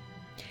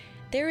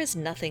 "There is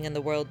nothing in the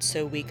world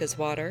so weak as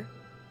water,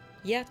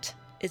 yet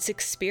its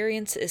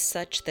experience is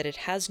such that it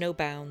has no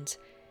bounds,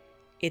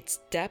 its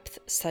depth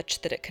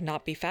such that it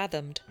cannot be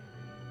fathomed.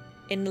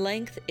 In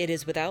length it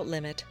is without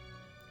limit,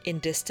 in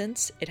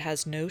distance it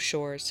has no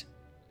shores.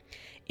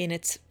 In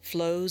its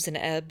flows and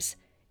ebbs,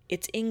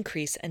 its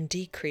increase and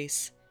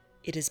decrease,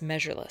 it is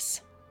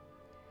measureless.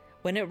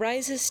 When it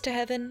rises to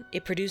heaven,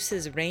 it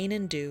produces rain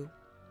and dew.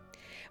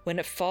 When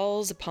it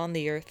falls upon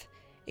the earth,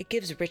 it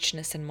gives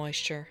richness and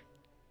moisture.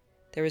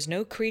 There is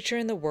no creature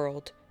in the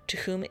world to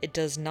whom it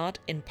does not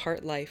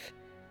impart life,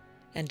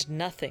 and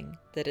nothing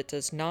that it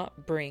does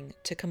not bring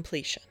to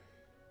completion."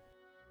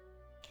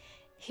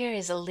 Here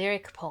is a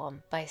lyric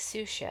poem by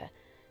Susha,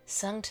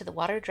 sung to the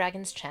water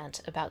dragon's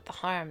chant about the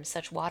harm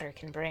such water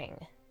can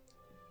bring.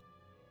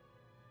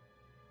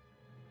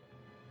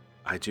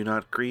 I do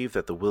not grieve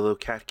that the willow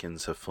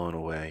catkins have flown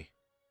away,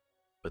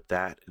 but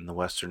that in the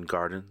western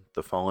garden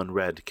the fallen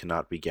red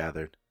cannot be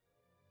gathered.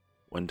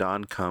 When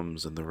dawn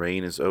comes and the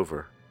rain is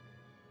over,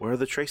 where are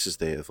the traces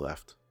they have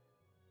left?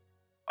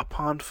 A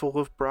pond full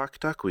of brock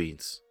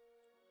duckweeds.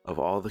 Of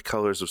all the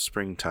colors of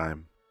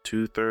springtime,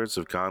 2/3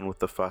 have gone with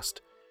the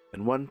fust,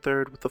 and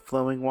 1/3 with the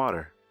flowing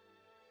water.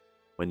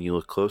 When you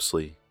look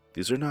closely,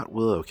 these are not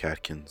willow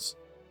catkins,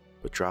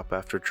 but drop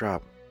after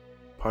drop,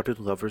 parted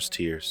lovers'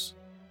 tears.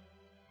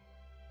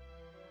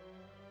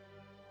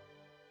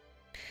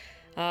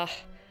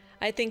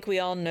 I think we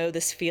all know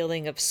this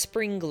feeling of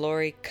spring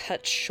glory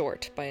cut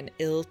short by an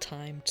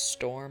ill-timed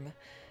storm.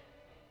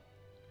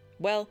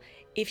 Well,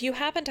 if you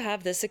happen to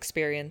have this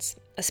experience,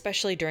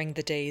 especially during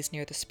the days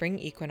near the spring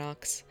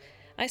equinox,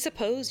 I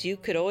suppose you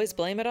could always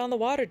blame it on the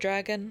water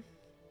dragon.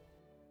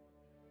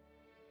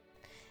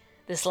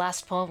 This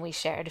last poem we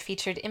shared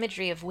featured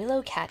imagery of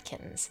willow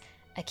catkins,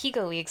 a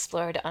Kigo we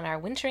explored on our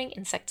Wintering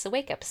Insects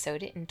Awake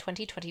episode in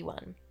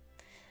 2021.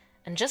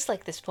 And just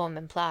like this poem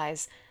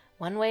implies,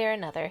 one way or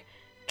another,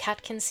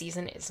 catkin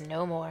season is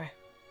no more.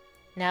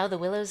 Now the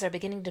willows are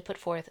beginning to put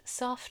forth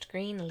soft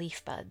green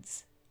leaf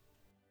buds.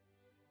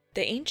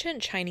 The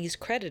ancient Chinese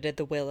credited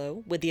the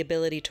willow with the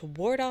ability to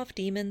ward off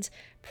demons,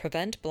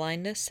 prevent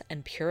blindness,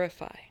 and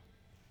purify.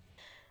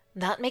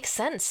 That makes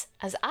sense,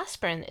 as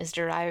aspirin is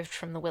derived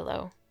from the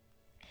willow.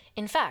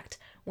 In fact,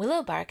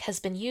 willow bark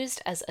has been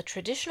used as a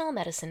traditional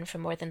medicine for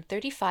more than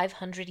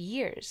 3,500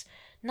 years,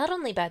 not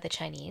only by the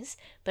Chinese,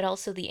 but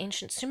also the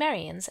ancient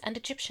Sumerians and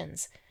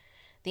Egyptians.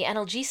 The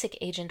analgesic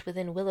agent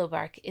within willow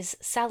bark is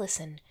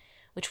salicin,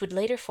 which would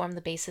later form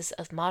the basis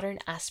of modern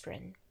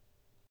aspirin.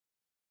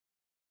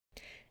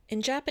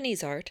 In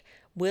Japanese art,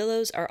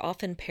 willows are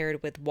often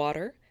paired with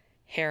water,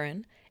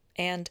 heron,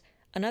 and,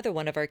 another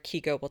one of our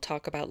Kigo we'll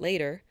talk about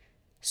later,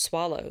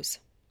 swallows.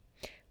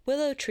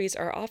 Willow trees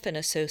are often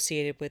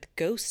associated with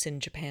ghosts in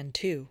Japan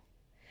too.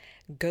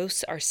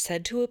 Ghosts are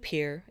said to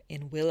appear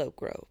in willow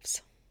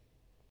groves.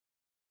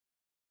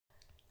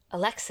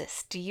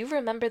 Alexis, do you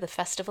remember the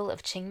festival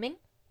of Qingming?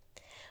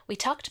 We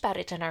talked about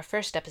it in our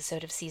first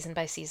episode of Season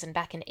by Season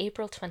back in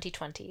April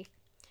 2020.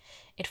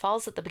 It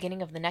falls at the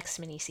beginning of the next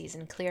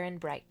mini-season, Clear and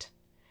Bright.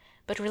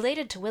 But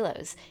related to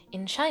willows,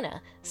 in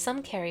China,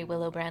 some carry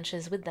willow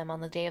branches with them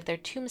on the day of their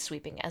tomb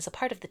sweeping as a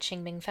part of the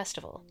Qingming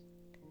festival.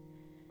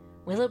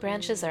 Willow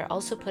branches are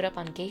also put up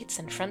on gates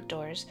and front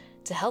doors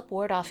to help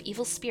ward off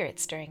evil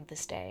spirits during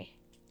this day.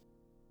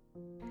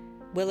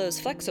 Willow's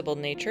flexible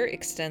nature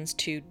extends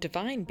to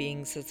divine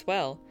beings as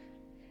well.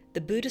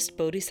 The Buddhist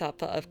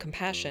bodhisattva of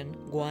compassion,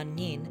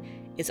 Guanyin,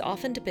 is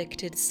often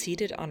depicted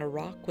seated on a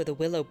rock with a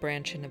willow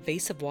branch and a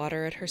vase of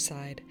water at her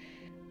side,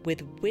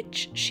 with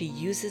which she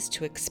uses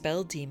to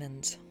expel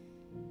demons.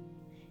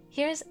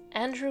 Here's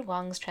Andrew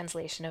Wong's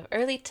translation of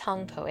early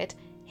Tang poet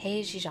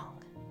He Zhizhang.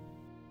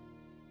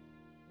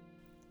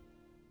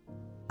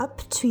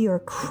 Up to your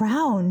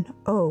crown,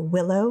 O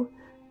willow,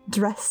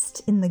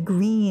 dressed in the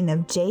green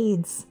of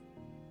jades.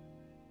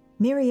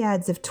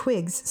 Myriads of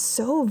twigs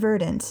so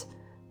verdant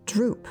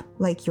droop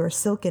like your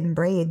silken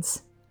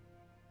braids.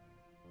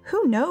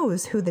 Who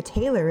knows who the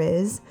tailor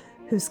is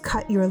who's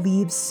cut your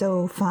leaves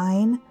so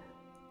fine?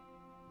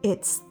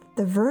 It's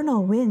the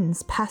vernal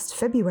winds past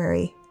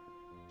February,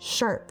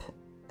 sharp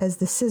as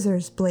the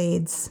scissors'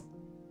 blades.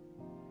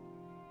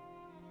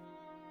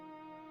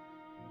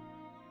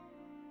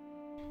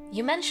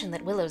 You mentioned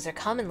that willows are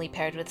commonly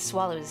paired with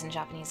swallows in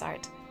Japanese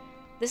art.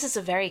 This is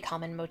a very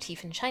common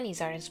motif in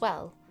Chinese art as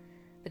well.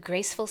 The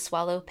graceful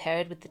swallow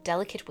paired with the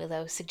delicate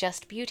willow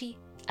suggest beauty,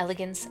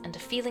 elegance, and a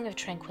feeling of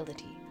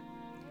tranquility.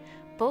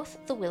 Both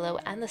the willow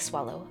and the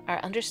swallow are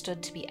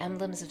understood to be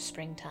emblems of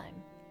springtime.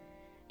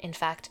 In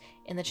fact,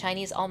 in the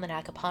Chinese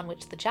almanac upon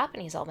which the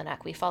Japanese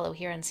almanac we follow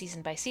here on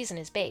Season by Season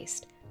is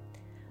based,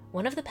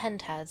 one of the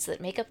pentads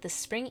that make up the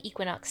spring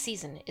equinox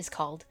season is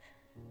called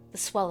 "The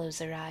Swallows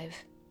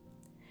Arrive."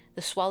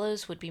 The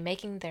swallows would be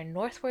making their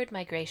northward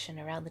migration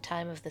around the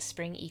time of the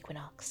spring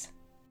equinox.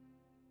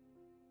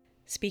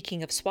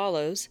 Speaking of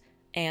swallows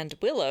and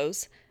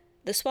willows,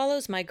 the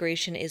swallow's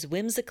migration is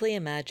whimsically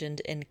imagined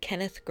in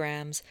Kenneth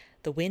Graham's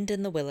The Wind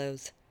in the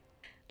Willows.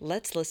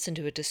 Let's listen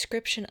to a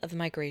description of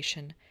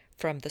migration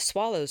from the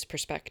swallow's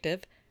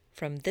perspective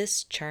from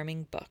this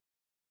charming book.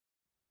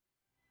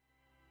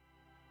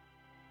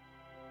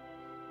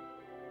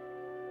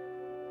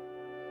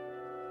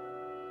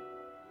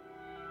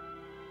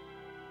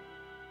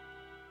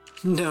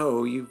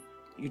 No, you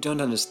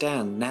don't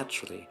understand,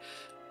 naturally,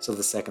 said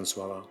the second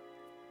swallow.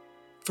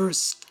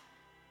 First,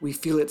 we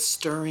feel it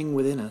stirring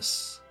within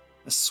us,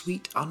 a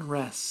sweet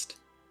unrest.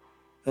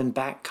 Then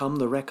back come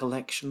the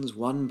recollections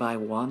one by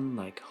one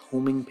like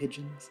homing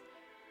pigeons.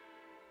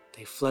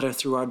 They flutter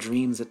through our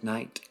dreams at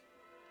night.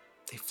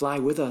 They fly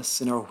with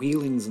us in our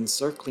wheelings and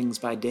circlings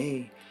by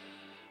day.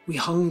 We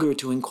hunger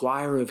to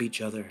inquire of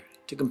each other,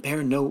 to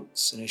compare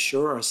notes and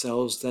assure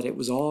ourselves that it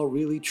was all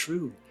really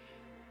true.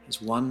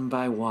 As one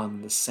by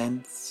one the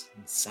scents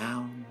and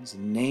sounds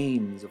and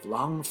names of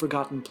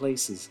long-forgotten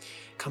places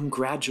come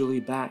gradually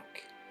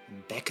back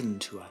and beckon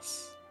to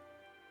us.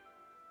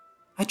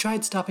 I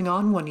tried stopping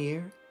on one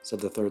year, said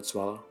the third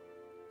swallow.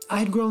 I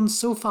had grown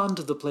so fond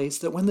of the place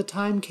that when the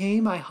time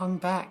came I hung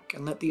back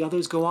and let the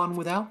others go on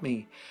without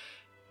me.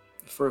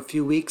 For a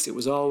few weeks it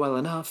was all well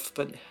enough,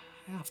 but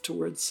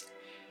afterwards,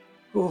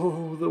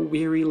 oh, the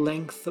weary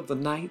length of the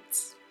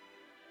nights,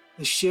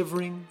 the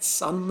shivering,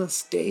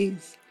 sunless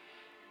days,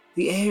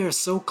 the air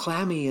so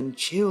clammy and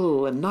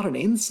chill, and not an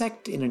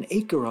insect in an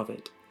acre of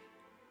it.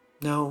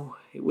 No,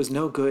 it was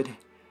no good.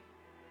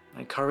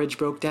 My courage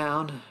broke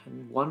down,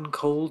 and one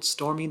cold,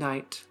 stormy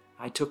night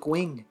I took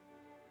wing,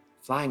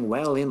 flying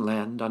well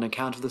inland on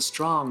account of the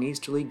strong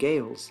easterly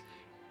gales.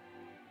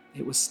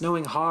 It was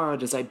snowing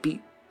hard as I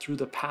beat through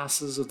the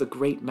passes of the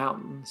great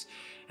mountains,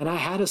 and I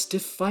had a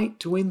stiff fight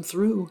to win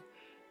through.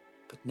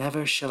 But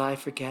never shall I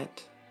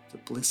forget the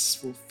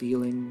blissful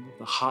feeling of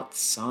the hot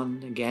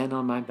sun again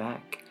on my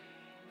back,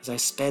 as I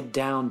sped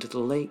down to the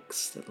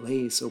lakes that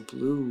lay so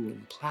blue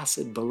and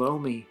placid below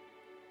me,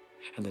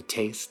 and the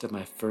taste of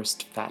my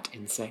first fat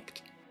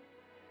insect.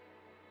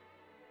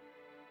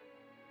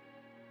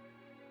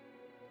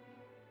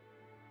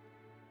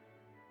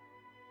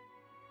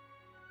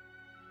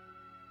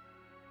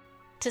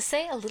 To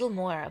say a little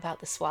more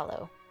about the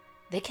swallow,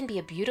 they can be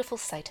a beautiful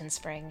sight in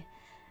spring,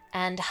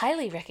 and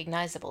highly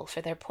recognizable for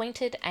their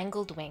pointed,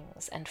 angled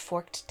wings and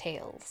forked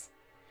tails.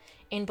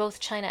 In both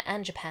China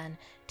and Japan,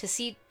 to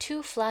see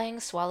two flying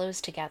swallows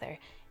together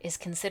is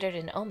considered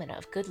an omen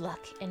of good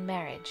luck in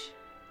marriage.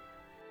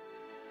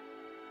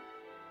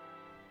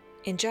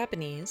 In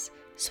Japanese,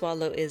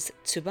 swallow is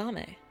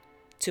tsubame.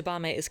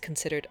 Tsubame is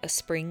considered a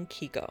spring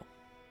kigo.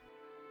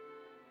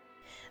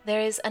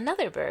 There is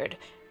another bird,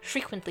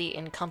 frequently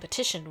in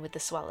competition with the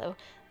swallow,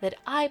 that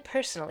I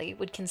personally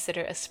would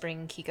consider a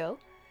spring kigo,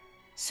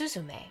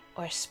 suzume,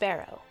 or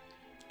sparrow.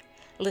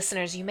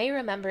 Listeners, you may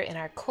remember in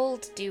our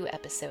Cold Dew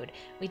episode,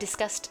 we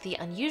discussed the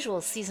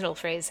unusual seasonal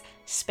phrase,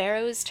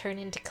 sparrows turn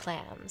into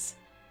clams.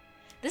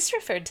 This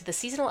referred to the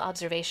seasonal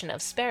observation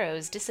of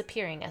sparrows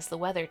disappearing as the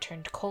weather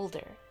turned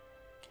colder.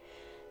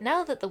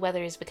 Now that the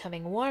weather is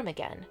becoming warm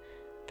again,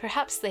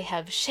 perhaps they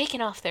have shaken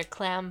off their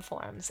clam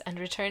forms and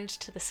returned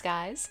to the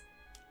skies?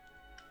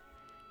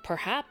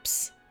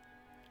 Perhaps.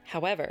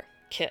 However,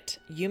 Kit,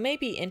 you may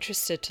be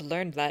interested to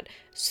learn that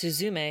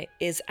Suzume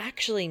is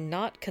actually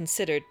not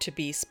considered to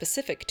be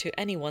specific to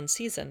any one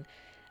season,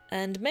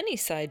 and many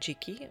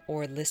saijiki,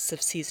 or lists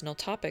of seasonal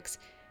topics,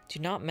 do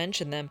not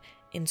mention them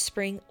in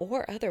spring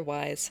or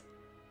otherwise.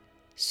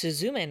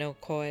 Suzume no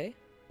Koi,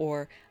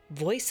 or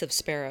Voice of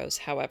Sparrows,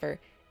 however,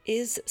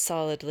 is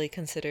solidly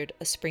considered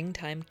a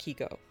springtime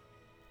kigo.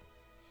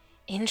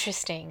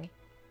 Interesting.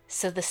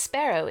 So the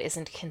sparrow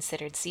isn't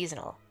considered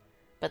seasonal,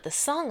 but the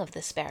song of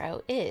the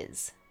sparrow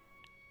is.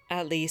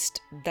 At least,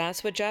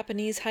 that's what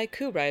Japanese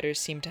haiku writers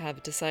seem to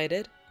have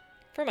decided.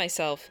 For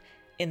myself,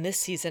 in this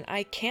season,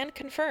 I can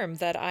confirm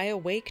that I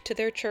awake to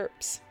their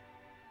chirps.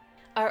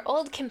 Our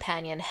old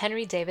companion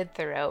Henry David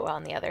Thoreau,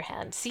 on the other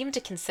hand, seemed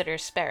to consider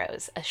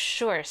sparrows a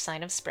sure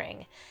sign of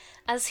spring,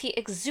 as he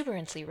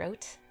exuberantly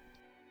wrote,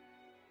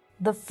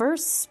 "The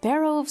first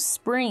sparrow of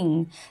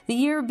spring, the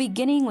year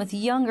beginning with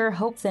younger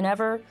hope than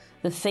ever,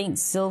 the faint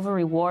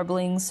silvery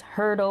warblings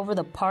heard over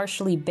the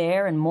partially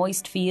bare and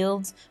moist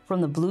fields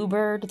from the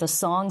bluebird, the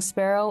song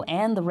sparrow,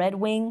 and the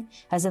redwing,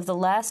 as if the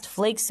last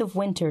flakes of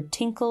winter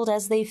tinkled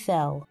as they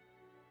fell."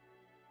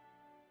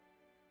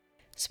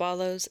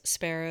 Swallows,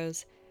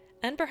 sparrows,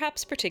 and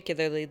perhaps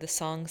particularly the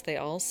songs they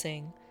all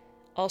sing,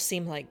 all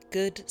seem like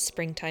good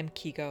springtime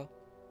kigo.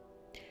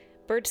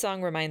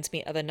 Birdsong reminds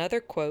me of another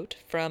quote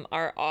from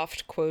our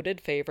oft-quoted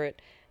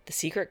favorite, The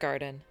Secret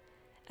Garden,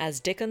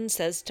 as Dickens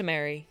says to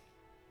Mary,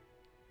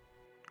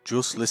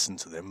 "Just listen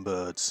to them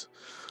birds.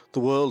 The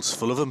world's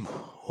full of 'em,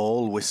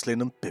 all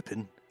whistling and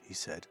pipping," he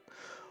said.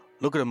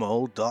 "Look at 'em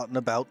all darting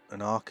about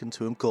and hearken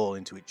to 'em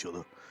calling to each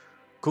other.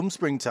 Come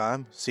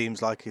springtime,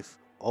 seems like if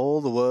all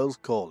the world's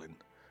calling.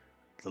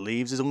 The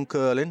leaves is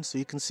uncurling so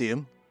you can see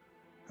 'em,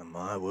 and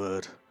my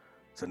word,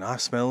 the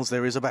nice smells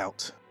there is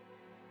about."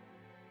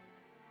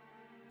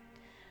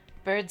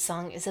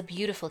 Birdsong is a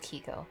beautiful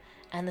kigo,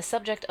 and the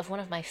subject of one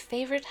of my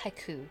favorite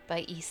haiku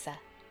by Issa.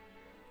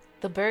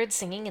 The bird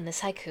singing in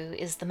this haiku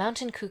is the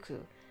mountain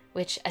cuckoo,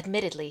 which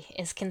admittedly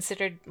is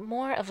considered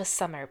more of a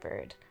summer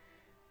bird.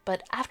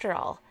 But after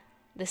all,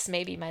 this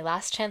may be my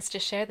last chance to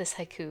share this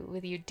haiku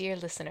with you dear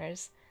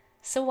listeners,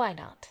 so why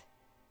not?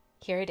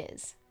 Here it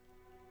is.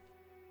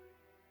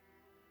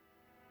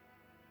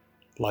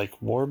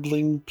 Like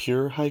warbling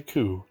pure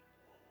haiku,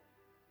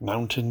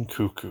 mountain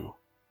cuckoo.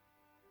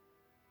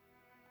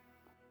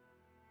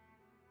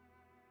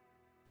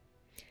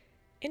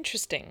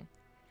 Interesting.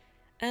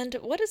 And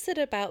what is it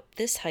about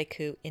this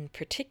haiku in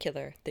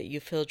particular that you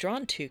feel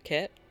drawn to,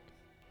 Kit?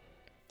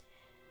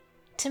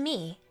 To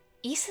me,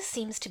 Issa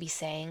seems to be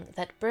saying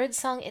that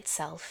birdsong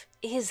itself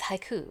is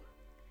haiku.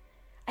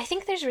 I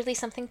think there's really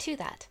something to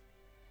that.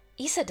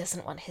 Issa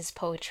doesn't want his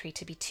poetry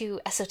to be too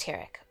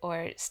esoteric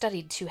or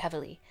studied too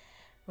heavily.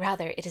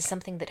 Rather, it is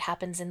something that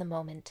happens in the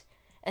moment,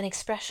 an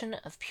expression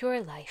of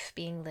pure life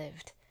being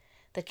lived,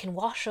 that can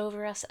wash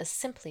over us as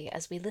simply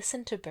as we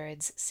listen to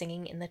birds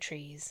singing in the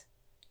trees.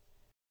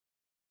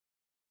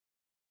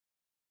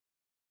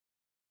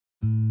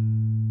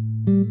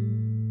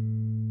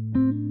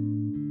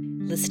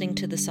 Listening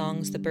to the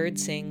songs the bird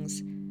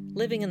sings,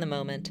 living in the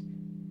moment,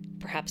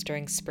 perhaps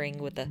during spring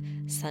with the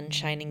sun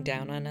shining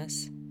down on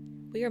us,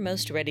 we are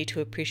most ready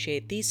to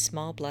appreciate these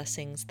small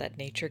blessings that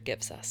nature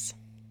gives us.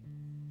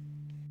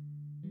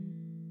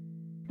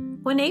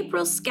 When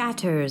April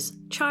scatters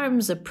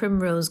charms of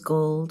primrose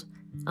gold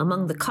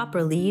among the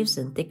copper leaves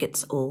and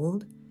thickets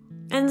old,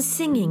 and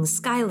singing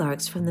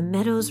skylarks from the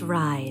meadows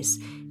rise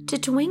to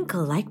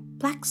twinkle like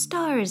black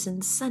stars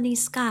in sunny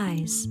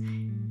skies.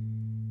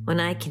 When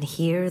I can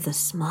hear the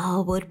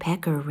small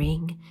woodpecker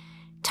ring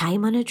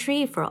time on a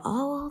tree for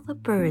all the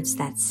birds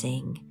that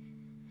sing,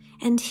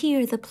 and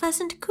hear the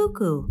pleasant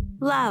cuckoo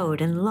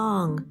loud and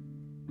long,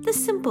 the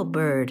simple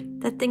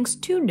bird that thinks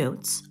 2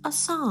 notes a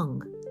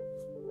song.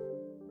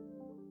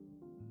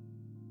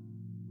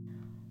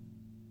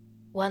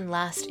 One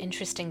last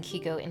interesting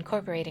kigo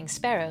incorporating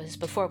sparrows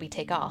before we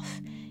take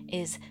off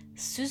is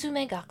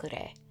Suzume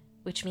Gakure,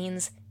 which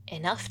means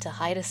enough to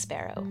hide a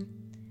sparrow.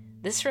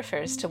 This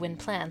refers to when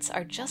plants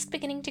are just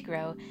beginning to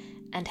grow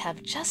and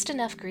have just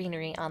enough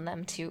greenery on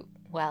them to,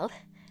 well,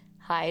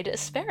 hide a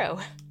sparrow.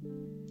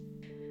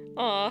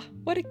 Aw,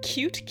 what a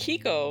cute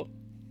kigo!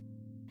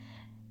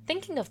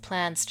 Thinking of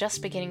plants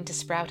just beginning to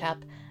sprout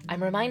up,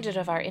 I'm reminded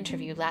of our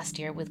interview last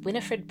year with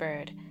Winifred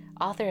Bird,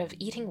 author of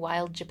Eating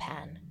Wild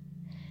Japan.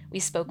 We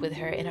spoke with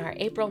her in our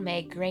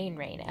April-May Grain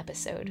Rain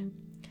episode.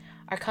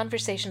 Our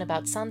conversation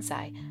about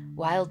sansai,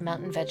 wild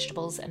mountain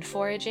vegetables, and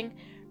foraging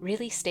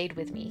really stayed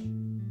with me.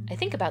 I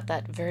think about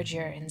that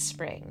verdure in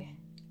spring.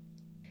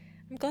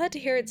 I'm glad to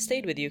hear it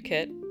stayed with you,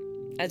 Kit.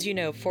 As you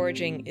know,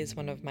 foraging is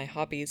one of my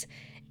hobbies,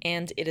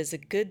 and it is a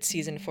good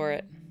season for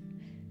it.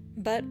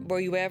 But were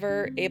you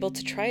ever able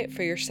to try it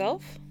for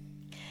yourself?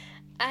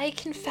 I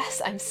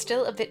confess I'm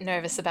still a bit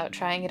nervous about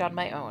trying it on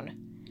my own.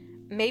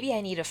 Maybe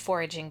I need a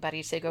foraging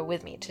buddy to go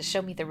with me to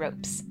show me the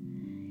ropes.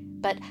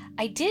 But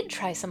I did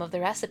try some of the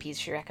recipes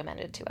she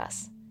recommended to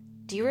us.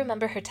 Do you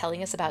remember her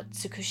telling us about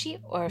tsukushi,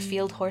 or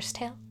field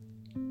horsetail?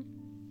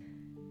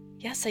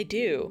 Yes, I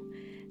do.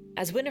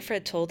 As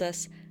Winifred told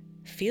us,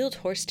 Field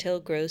horsetail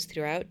grows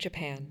throughout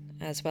Japan,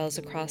 as well as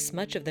across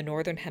much of the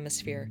northern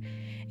hemisphere,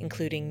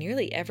 including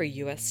nearly every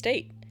U.S.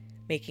 state,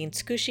 making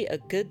tsukushi a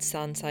good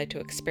sansai to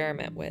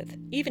experiment with,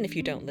 even if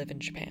you don't live in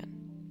Japan.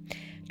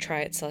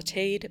 Try it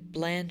sautéed,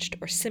 blanched,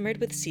 or simmered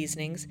with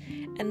seasonings,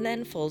 and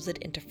then folded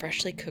into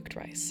freshly cooked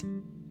rice.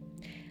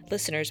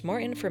 Listeners, more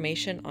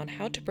information on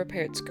how to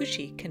prepare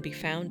tsukushi can be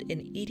found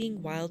in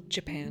Eating Wild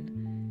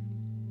Japan.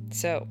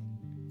 So,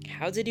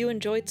 how did you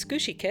enjoy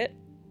tsukushi, Kit?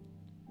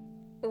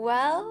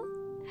 Well,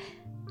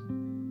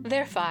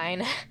 they're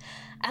fine.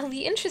 I'll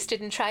be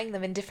interested in trying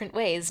them in different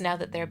ways now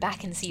that they're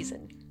back in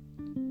season.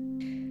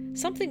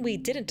 Something we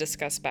didn't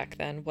discuss back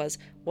then was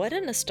what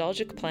a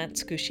nostalgic plant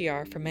tsukushi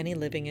are for many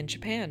living in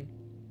Japan.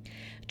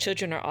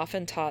 Children are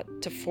often taught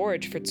to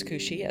forage for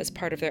tsukushi as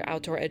part of their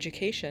outdoor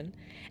education,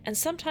 and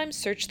sometimes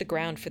search the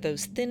ground for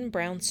those thin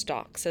brown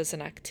stalks as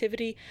an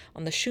activity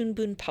on the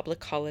Shunbun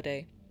public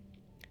holiday.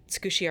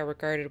 Tsukushi are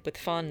regarded with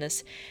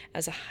fondness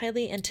as a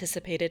highly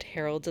anticipated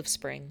herald of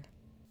spring.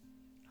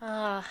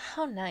 Ah,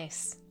 how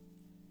nice.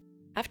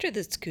 After the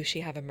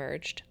tsukushi have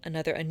emerged,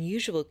 another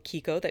unusual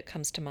kiko that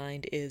comes to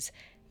mind is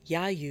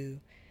yayu,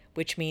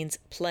 which means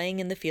playing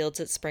in the fields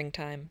at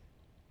springtime.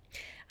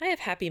 I have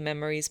happy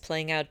memories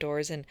playing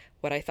outdoors in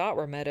what I thought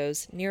were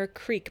meadows near a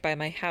creek by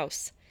my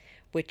house,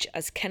 which,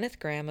 as Kenneth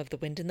Grahame of The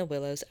Wind in the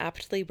Willows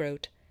aptly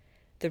wrote,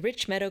 "The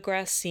rich meadow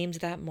grass seemed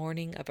that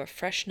morning of a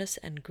freshness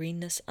and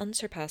greenness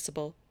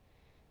unsurpassable."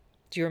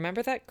 Do you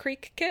remember that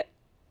creek, Kit?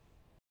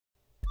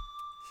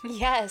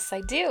 Yes,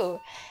 I do.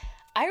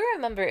 I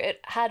remember it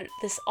had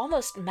this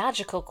almost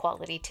magical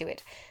quality to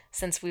it,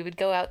 since we would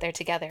go out there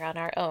together on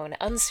our own,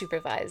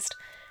 unsupervised,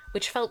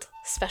 which felt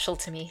special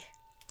to me.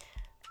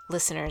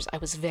 Listeners, I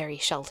was very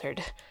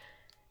sheltered.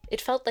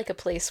 It felt like a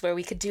place where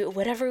we could do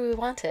whatever we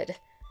wanted,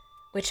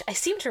 which I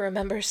seem to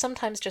remember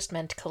sometimes just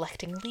meant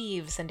collecting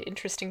leaves and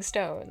interesting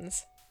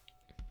stones.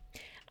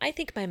 I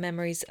think my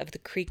memories of the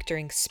creek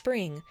during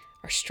spring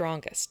are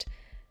strongest,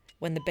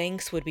 when the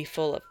banks would be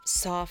full of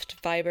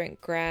soft, vibrant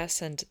grass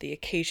and the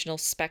occasional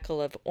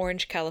speckle of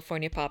orange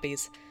California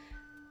poppies.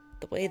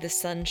 The way the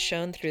sun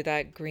shone through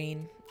that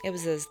green, it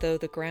was as though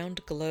the ground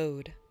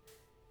glowed.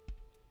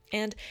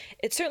 And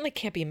it certainly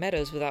can't be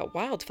meadows without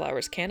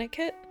wildflowers, can it,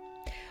 Kit?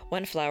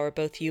 One flower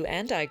both you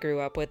and I grew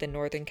up with in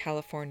Northern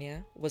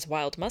California was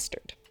wild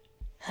mustard.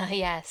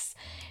 Yes,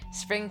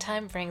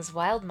 springtime brings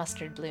wild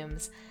mustard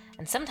blooms,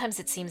 and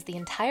sometimes it seems the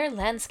entire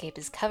landscape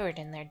is covered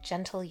in their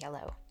gentle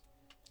yellow.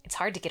 It's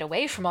hard to get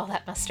away from all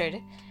that mustard.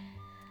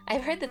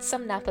 I've heard that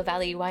some Napa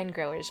Valley wine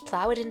growers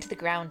plow it into the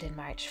ground in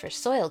March for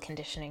soil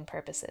conditioning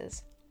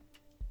purposes.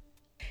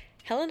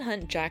 Helen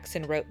Hunt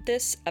Jackson wrote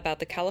this about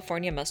the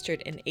California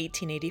mustard in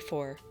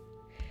 1884.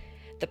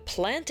 "The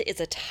plant is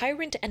a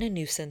tyrant and a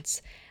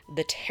nuisance,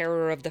 the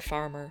terror of the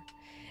farmer.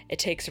 It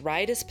takes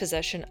riotous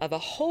possession of a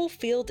whole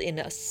field in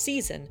a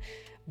season,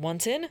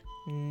 once in,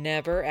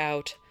 never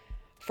out.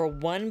 For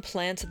one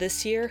plant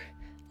this year,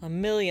 a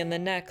million the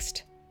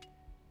next.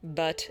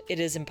 But it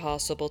is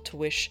impossible to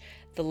wish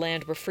the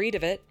land were freed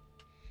of it.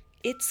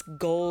 Its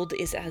gold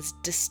is as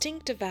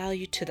distinct a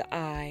value to the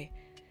eye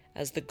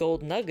as the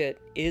gold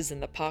nugget is in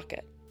the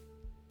pocket."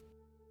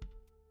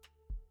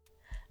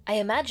 I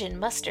imagine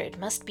mustard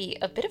must be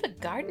a bit of a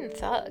garden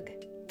thug,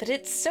 but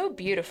it's so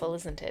beautiful,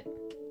 isn't it?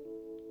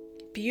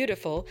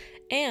 Beautiful,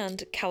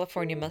 and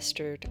California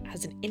mustard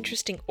has an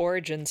interesting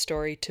origin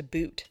story to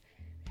boot.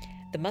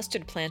 The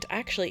mustard plant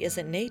actually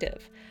isn't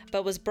native,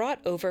 but was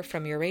brought over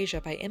from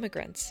Eurasia by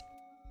immigrants.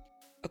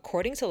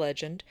 According to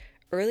legend,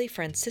 early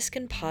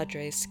Franciscan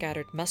padres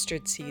scattered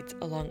mustard seeds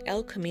along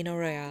El Camino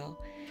Real,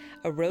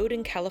 a road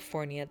in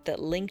California that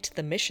linked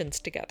the missions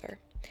together,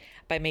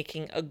 by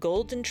making a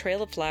golden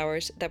trail of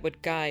flowers that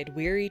would guide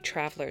weary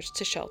travelers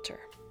to shelter.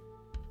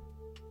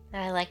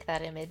 I like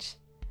that image.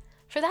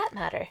 For that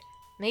matter,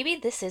 maybe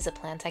this is a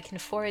plant I can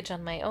forage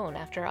on my own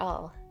after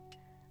all.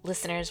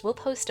 Listeners, we'll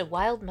post a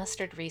wild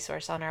mustard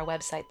resource on our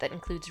website that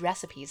includes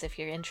recipes if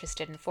you're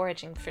interested in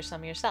foraging for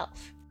some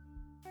yourself.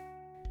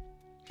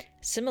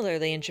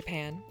 Similarly in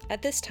Japan,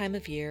 at this time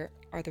of year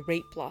are the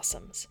rape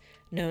blossoms,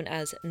 known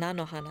as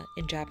nanohana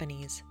in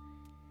Japanese.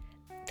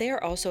 They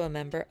are also a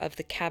member of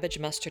the cabbage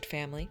mustard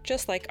family,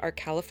 just like our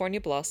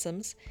California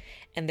blossoms,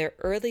 and their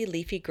early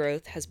leafy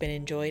growth has been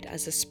enjoyed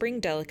as a spring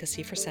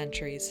delicacy for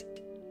centuries.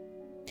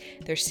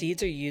 Their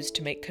seeds are used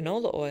to make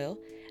canola oil,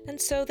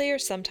 and so they are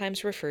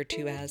sometimes referred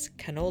to as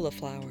canola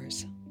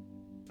flowers.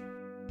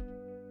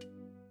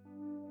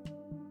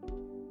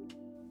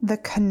 The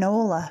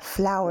canola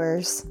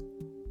flowers,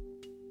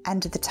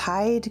 and the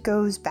tide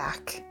goes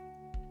back.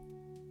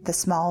 The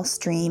small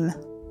stream.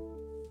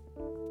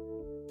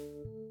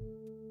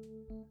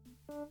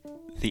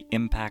 The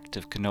impact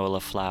of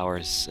canola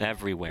flowers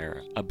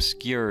everywhere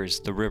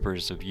obscures the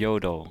rivers of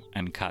Yodo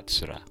and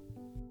Katsura.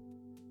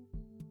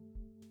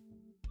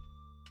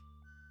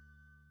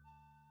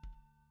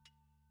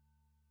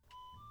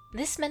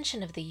 This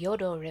mention of the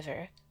Yodo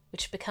River,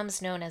 which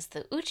becomes known as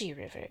the Uji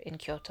River in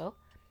Kyoto,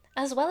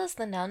 as well as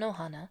the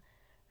Nanohana,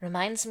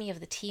 reminds me of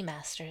the tea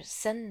master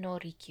Sen no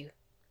Rikyu.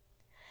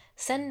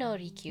 Sen no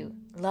Rikyu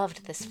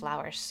loved this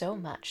flower so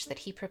much that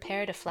he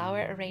prepared a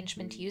flower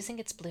arrangement using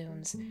its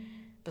blooms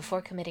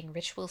before committing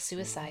ritual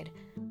suicide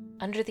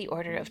under the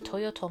order of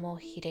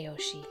Toyotomo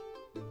Hideyoshi.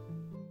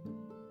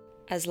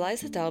 As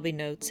Liza Dalby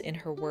notes in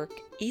her work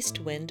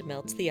East Wind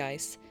Melts the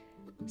Ice,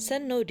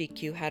 Sen no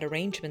Rikyu had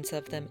arrangements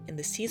of them in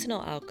the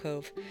seasonal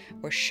alcove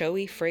where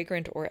showy,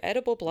 fragrant, or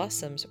edible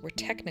blossoms were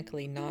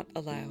technically not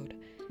allowed.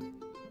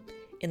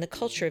 In the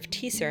culture of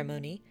tea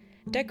ceremony,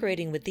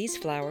 decorating with these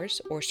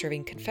flowers or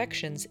serving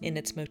confections in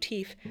its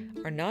motif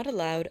are not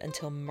allowed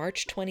until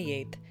March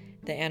 28th,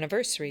 the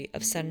anniversary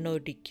of Sen no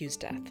Rikyu's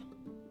death.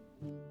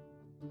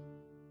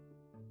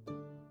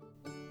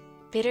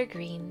 Bitter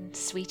green,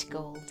 sweet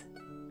gold,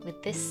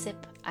 with this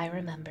sip I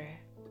remember.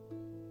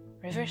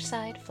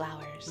 Riverside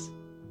flowers.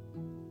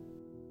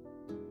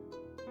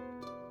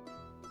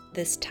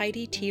 This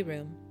tidy tea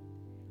room,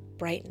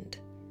 brightened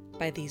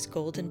by these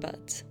golden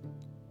buds,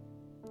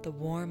 the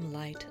warm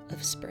light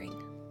of spring.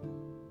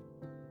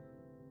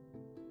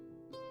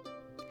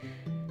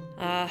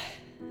 Ah,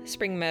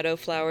 spring meadow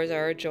flowers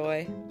are a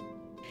joy.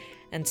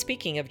 And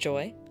speaking of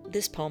joy,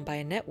 this poem by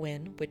Annette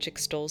Wynne, which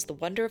extols the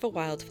wonder of a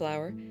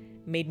wildflower,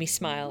 made me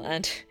smile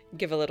and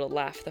give a little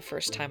laugh the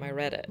first time I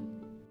read it.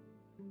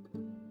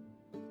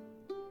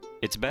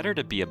 It's better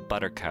to be a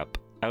buttercup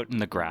out in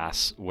the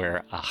grass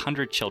where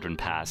 100 children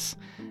pass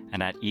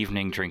and at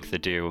evening drink the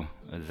dew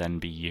than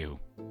be you,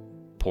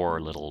 poor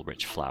little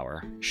rich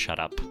flower, shut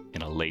up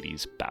in a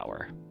lady's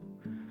bower.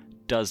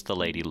 Does the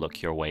lady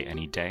look your way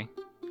any day?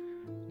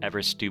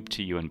 Ever stoop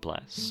to you and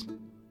bless?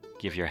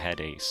 Give your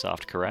head a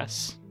soft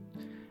caress?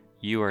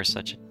 You are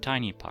such a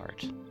tiny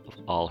part of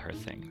all her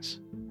things.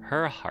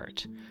 Her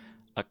heart,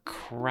 a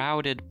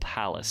crowded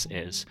palace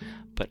is,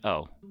 but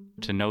oh,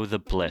 to know the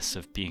bliss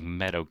of being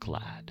meadow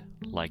glad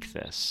like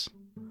this.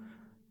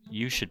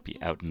 You should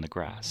be out in the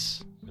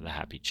grass where the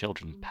happy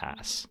children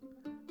pass.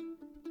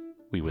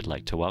 We would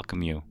like to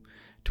welcome you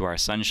to our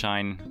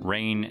sunshine,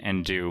 rain,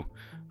 and dew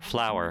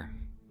flower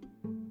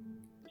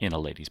in a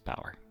lady's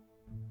bower.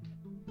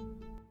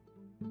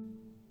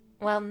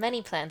 While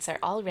many plants are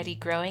already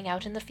growing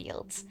out in the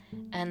fields,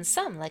 and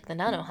some, like the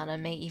nanohana,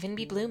 may even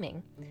be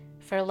blooming,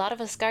 for a lot of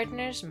us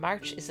gardeners,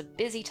 March is a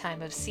busy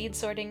time of seed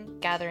sorting,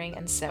 gathering,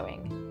 and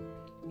sowing.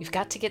 You've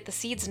got to get the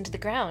seeds into the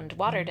ground,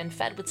 watered and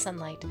fed with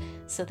sunlight,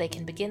 so they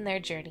can begin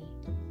their journey.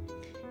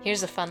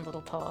 Here's a fun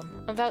little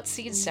poem about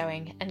seed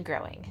sowing and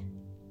growing.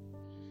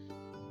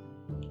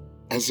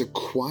 As a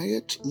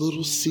quiet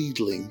little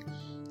seedling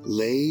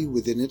lay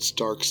within its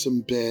darksome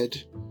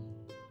bed,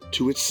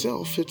 to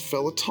itself it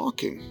fell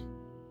a-talking,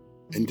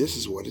 and this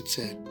is what it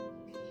said.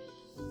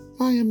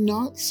 I am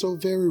not so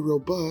very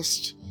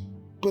robust,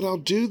 but I'll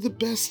do the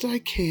best I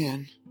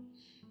can.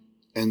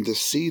 And the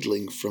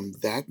seedling from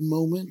that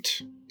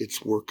moment,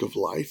 its work of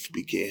life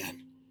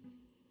began.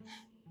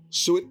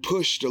 So it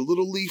pushed a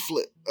little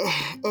leaflet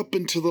up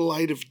into the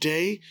light of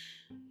day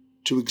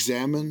to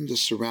examine the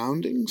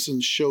surroundings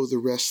and show the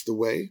rest the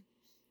way.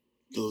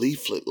 The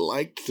leaflet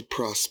liked the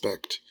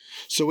prospect,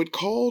 so it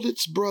called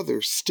its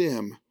brother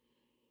stem.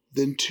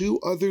 Then 2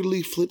 other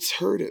leaflets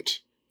heard it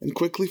and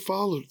quickly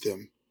followed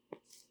them.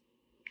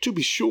 To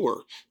be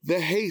sure, the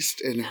haste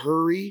and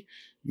hurry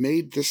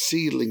made the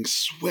seedling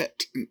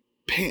sweat and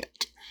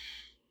pant,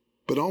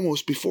 but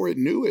almost before it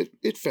knew it,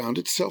 it found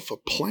itself a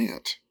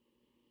plant.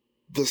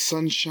 The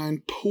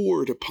sunshine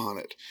poured upon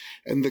it,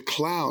 and the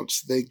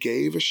clouds they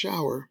gave a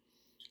shower,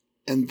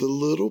 and the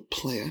little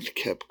plant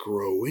kept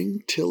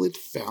growing till it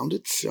found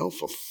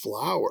itself a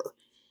flower.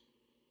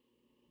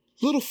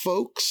 Little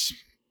folks,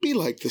 be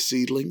like the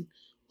seedling,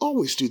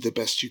 always do the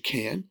best you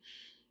can.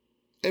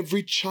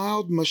 Every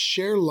child must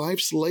share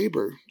life's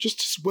labor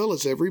just as well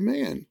as every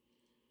man.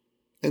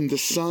 And the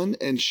sun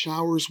and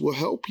showers will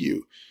help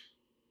you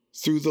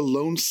through the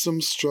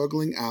lonesome,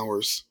 struggling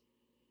hours,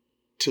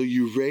 till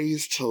you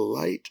raise to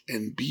light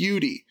and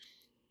beauty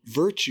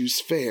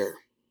virtue's fair,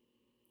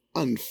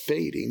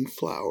 unfading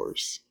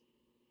flowers.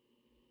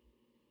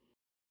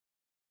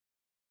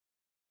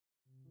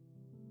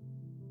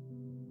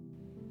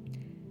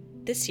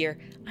 This year,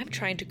 I'm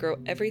trying to grow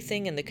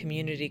everything in the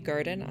community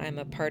garden I'm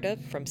a part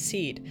of from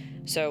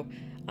seed, so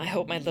I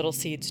hope my little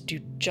seeds do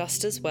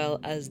just as well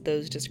as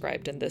those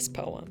described in this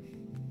poem.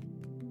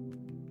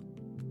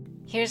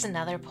 Here's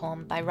another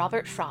poem by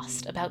Robert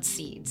Frost about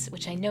seeds,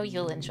 which I know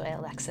you'll enjoy,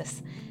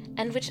 Alexis,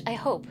 and which I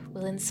hope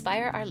will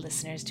inspire our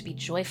listeners to be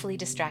joyfully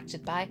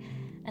distracted by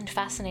and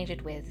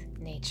fascinated with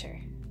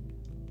nature.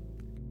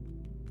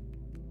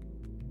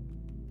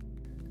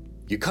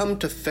 You come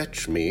to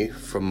fetch me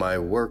from my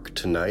work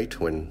tonight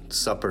when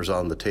supper's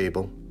on the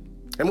table,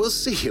 and we'll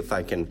see if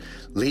I can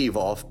leave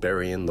off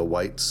burying the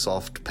white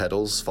soft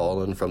petals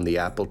fallen from the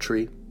apple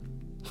tree.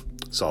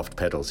 Soft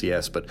petals,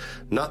 yes, but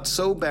not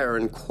so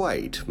barren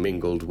quite,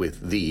 mingled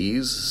with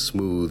these,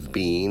 smooth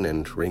bean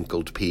and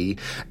wrinkled pea,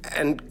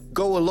 and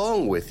go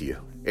along with you,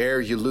 ere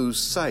you lose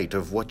sight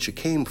of what you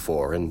came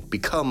for and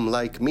become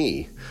like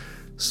me,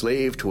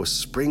 slave to a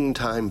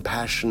springtime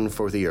passion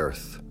for the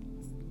earth.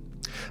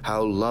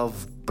 How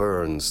love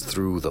burns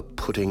through the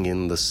putting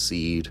in the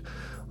seed,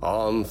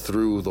 on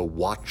through the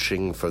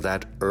watching for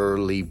that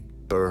early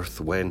birth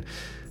when,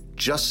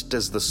 just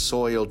as the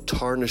soil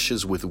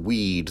tarnishes with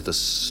weed, the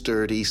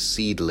sturdy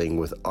seedling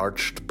with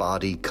arched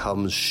body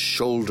comes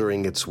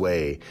shouldering its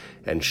way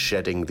and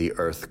shedding the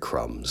earth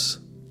crumbs.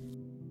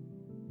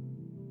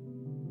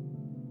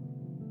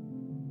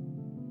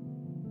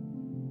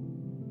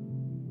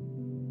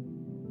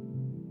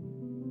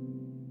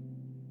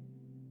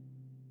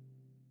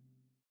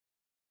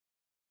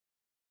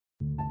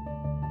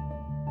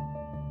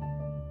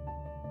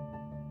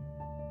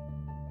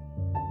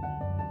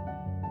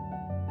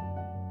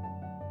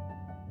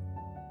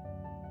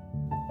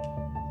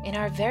 In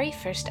our very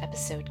first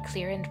episode,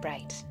 Clear and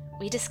Bright,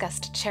 we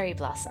discussed cherry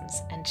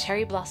blossoms and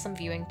cherry blossom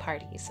viewing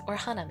parties, or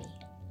hanami.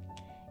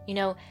 You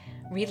know,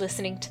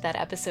 re-listening to that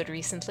episode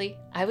recently,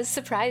 I was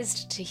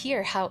surprised to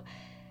hear how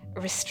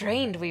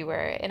restrained we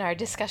were in our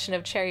discussion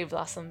of cherry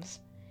blossoms.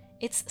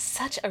 It's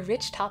such a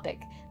rich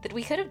topic that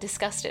we could have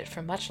discussed it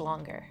for much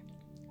longer.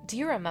 Do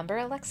you remember,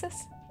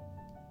 Alexis?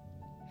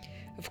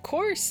 Of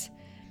course.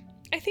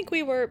 I think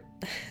we were,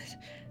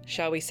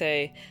 shall we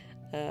say,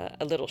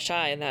 a little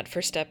shy in that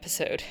first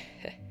episode.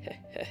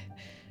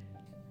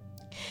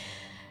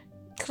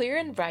 Clear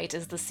and Bright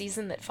is the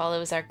season that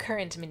follows our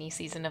current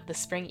mini-season of the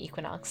spring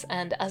equinox,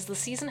 and as the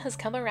season has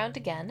come around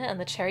again and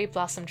the cherry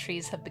blossom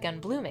trees have begun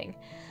blooming,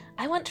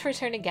 I want to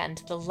return again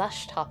to the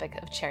lush topic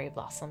of cherry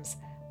blossoms,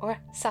 or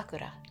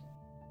sakura.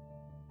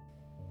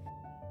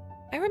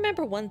 I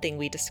remember one thing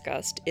we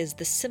discussed is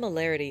the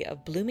similarity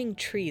of blooming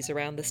trees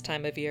around this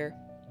time of year.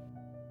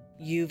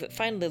 You've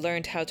finally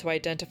learned how to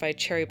identify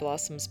cherry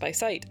blossoms by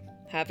sight,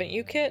 haven't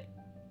you, Kit?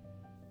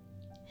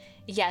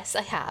 Yes,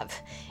 I have.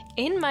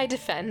 In my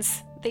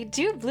defense, they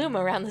do bloom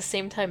around the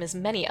same time as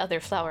many other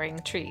flowering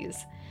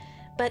trees.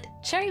 But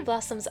cherry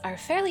blossoms are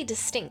fairly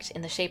distinct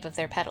in the shape of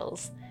their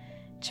petals.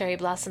 Cherry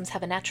blossoms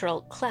have a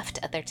natural cleft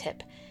at their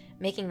tip,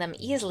 making them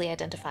easily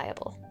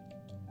identifiable.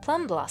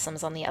 Plum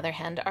blossoms, on the other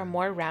hand, are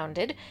more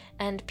rounded,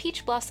 and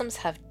peach blossoms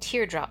have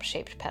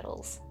teardrop-shaped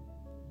petals.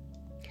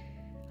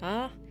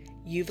 Ah,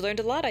 you've learned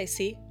a lot, I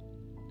see.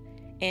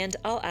 And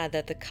I'll add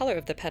that the color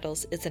of the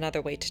petals is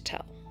another way to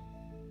tell.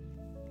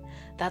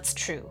 That's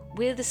true,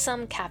 with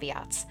some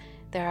caveats.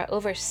 There are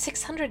over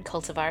 600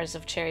 cultivars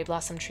of cherry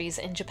blossom trees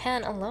in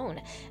Japan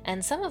alone,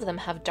 and some of them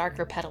have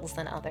darker petals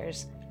than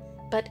others.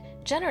 But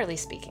generally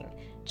speaking,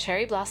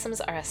 cherry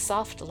blossoms are a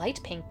soft light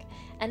pink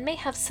and may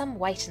have some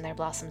white in their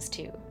blossoms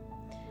too.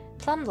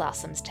 Plum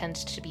blossoms tend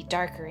to be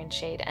darker in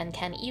shade and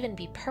can even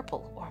be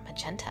purple or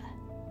magenta.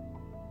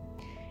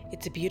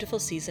 It's a beautiful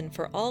season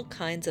for all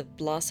kinds of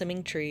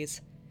blossoming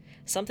trees,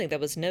 something that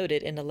was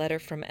noted in a letter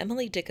from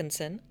Emily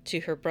Dickinson to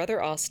her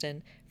brother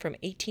Austin from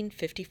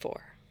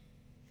 1854.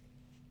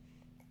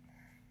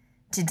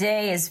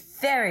 Today is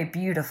very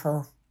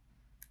beautiful.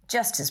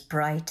 Just as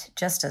bright,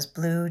 just as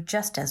blue,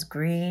 just as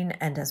green,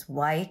 and as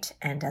white,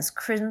 and as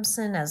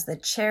crimson as the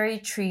cherry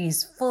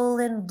trees full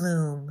in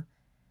bloom,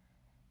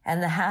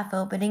 and the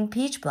half-opening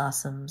peach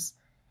blossoms,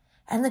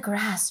 and the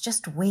grass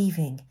just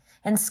waving,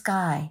 and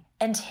sky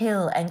and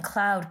hill and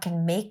cloud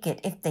can make it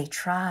if they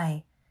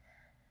try.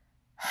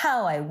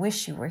 How I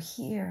wish you were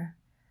here.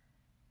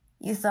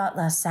 You thought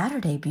last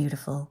Saturday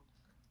beautiful,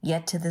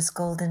 yet to this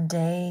golden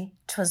day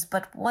 'twas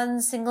but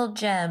one single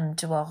gem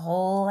to a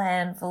whole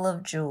handful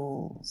of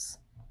jewels.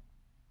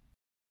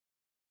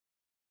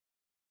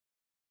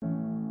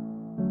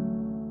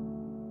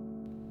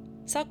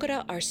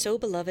 Sakura are so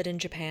beloved in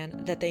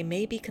Japan that they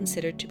may be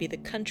considered to be the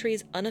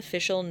country's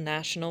unofficial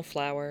national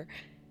flower.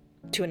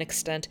 To an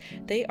extent,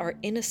 they are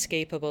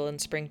inescapable in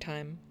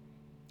springtime.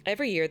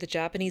 Every year, the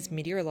Japanese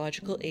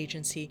Meteorological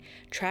Agency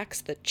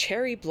tracks the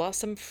cherry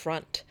blossom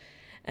front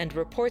and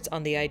reports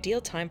on the ideal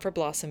time for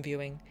blossom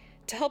viewing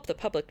to help the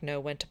public know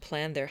when to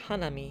plan their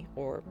hanami,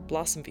 or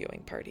blossom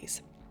viewing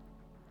parties.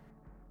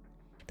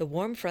 The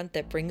warm front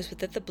that brings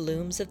with it the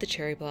blooms of the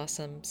cherry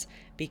blossoms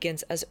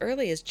begins as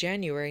early as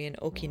January in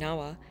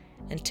Okinawa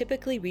and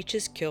typically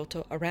reaches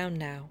Kyoto around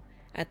now,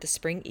 at the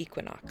spring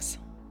equinox.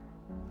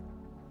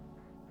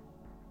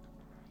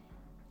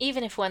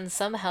 Even if one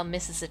somehow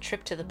misses a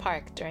trip to the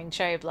park during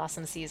cherry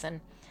blossom season,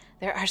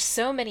 there are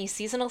so many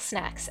seasonal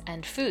snacks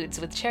and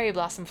foods with cherry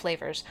blossom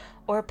flavors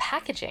or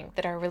packaging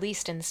that are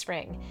released in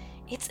spring.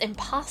 It's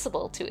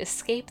impossible to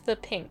escape the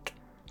pink.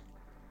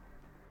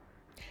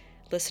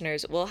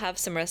 Listeners, we'll have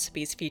some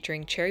recipes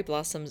featuring cherry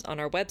blossoms on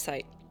our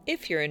website,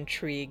 if you're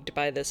intrigued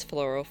by this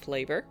floral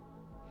flavor.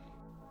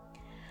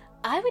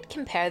 I would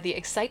compare the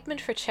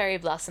excitement for cherry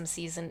blossom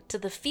season to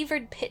the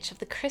fevered pitch of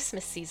the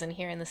Christmas season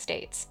here in the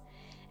States.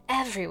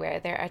 Everywhere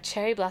there are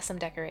cherry blossom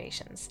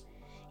decorations.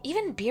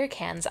 Even beer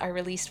cans are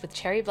released with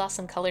cherry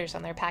blossom colors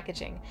on their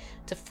packaging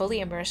to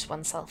fully immerse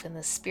oneself in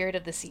the spirit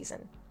of the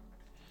season.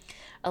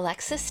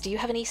 Alexis, do you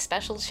have any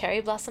special cherry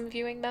blossom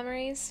viewing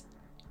memories?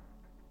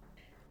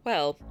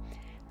 Well,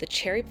 the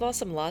cherry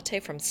blossom latte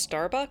from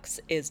Starbucks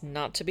is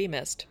not to be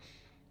missed.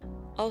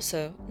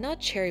 Also, not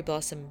cherry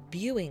blossom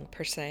viewing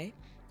per se,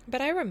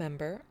 but I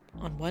remember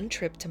on one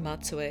trip to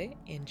Matsue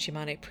in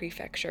Shimane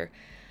Prefecture,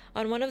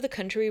 on one of the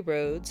country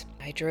roads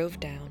I drove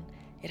down,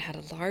 It had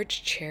a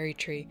large cherry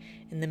tree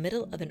in the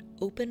middle of an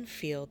open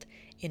field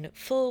in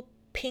full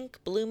pink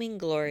blooming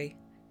glory.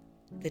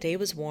 The day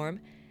was warm,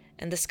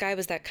 and the sky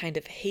was that kind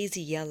of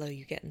hazy yellow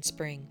you get in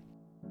spring.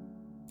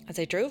 As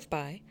I drove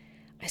by,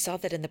 I saw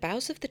that in the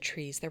boughs of the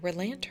trees there were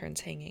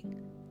lanterns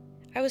hanging.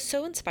 I was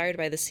so inspired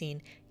by the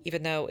scene,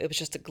 even though it was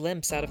just a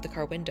glimpse out of the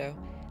car window,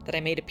 that I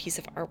made a piece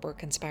of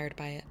artwork inspired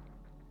by it.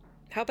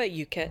 How about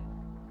you, Kit?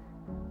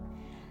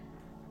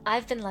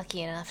 I've been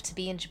lucky enough to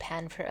be in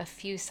Japan for a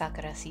few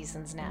sakura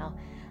seasons now,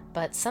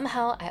 but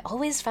somehow I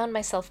always found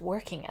myself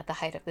working at the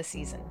height of the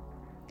season.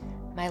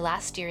 My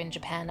last year in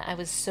Japan, I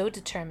was so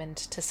determined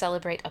to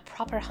celebrate a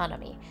proper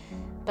hanami,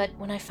 but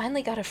when I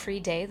finally got a free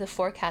day, the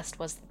forecast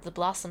was that the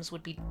blossoms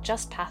would be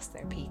just past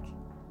their peak.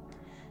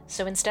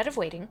 So instead of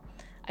waiting,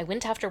 I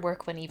went after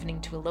work one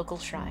evening to a local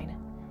shrine.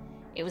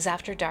 It was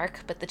after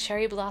dark, but the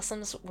cherry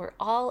blossoms were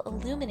all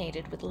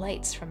illuminated with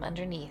lights from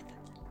underneath.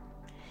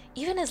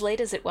 Even as late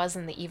as it was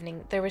in the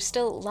evening, there were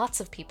still lots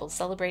of people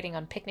celebrating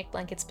on picnic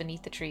blankets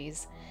beneath the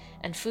trees,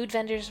 and food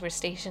vendors were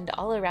stationed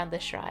all around the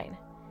shrine.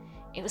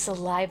 It was a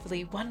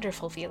lively,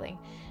 wonderful feeling,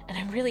 and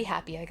I'm really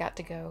happy I got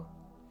to go.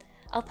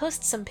 I'll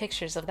post some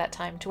pictures of that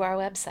time to our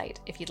website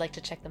if you'd like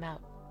to check them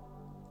out.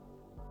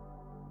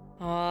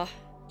 Aw,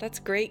 that's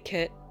great,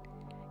 Kit.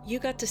 You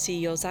got to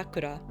see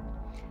Yozakura,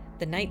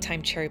 the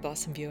nighttime cherry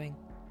blossom viewing.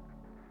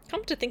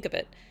 Come to think of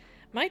it,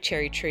 my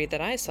cherry tree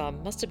that I saw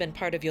must have been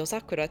part of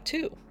Yozakura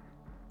too.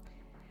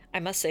 I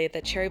must say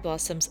that cherry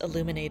blossoms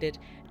illuminated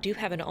do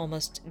have an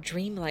almost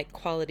dreamlike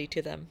quality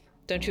to them.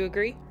 Don't you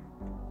agree?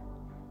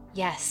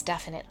 Yes,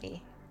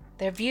 definitely.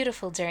 They're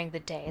beautiful during the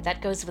day,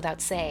 that goes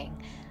without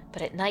saying,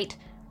 but at night,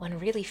 one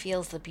really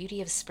feels the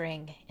beauty of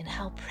spring and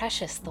how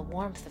precious the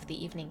warmth of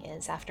the evening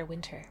is after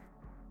winter.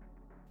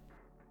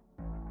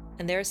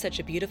 And there is such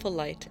a beautiful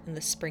light in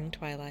the spring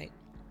twilight.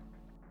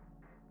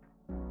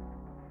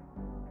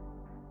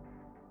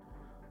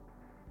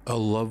 A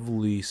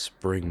lovely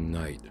spring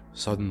night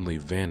suddenly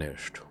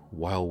vanished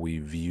while we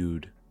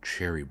viewed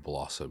cherry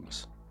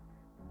blossoms.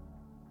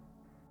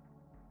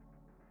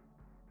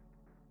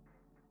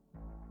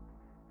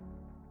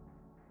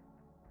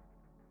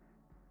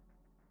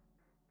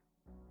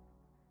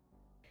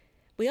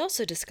 We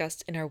also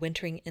discussed in our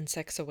Wintering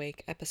Insects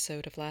Awake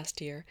episode of last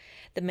year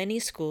that many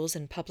schools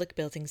and public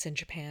buildings in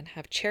Japan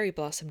have cherry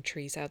blossom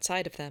trees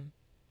outside of them.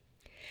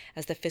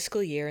 As the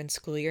fiscal year and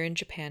school year in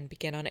Japan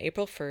begin on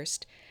April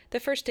 1st, the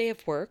first day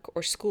of work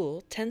or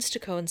school tends to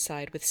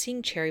coincide with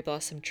seeing cherry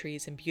blossom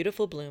trees in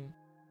beautiful bloom,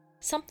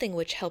 something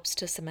which helps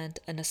to cement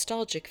a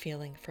nostalgic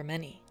feeling for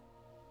many.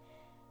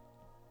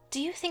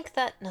 Do you think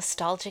that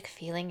nostalgic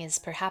feeling is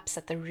perhaps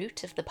at the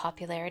root of the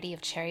popularity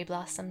of cherry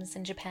blossoms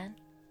in Japan?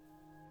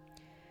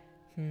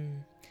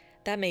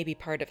 That may be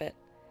part of it,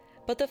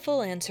 but the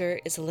full answer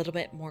is a little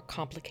bit more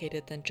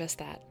complicated than just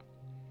that.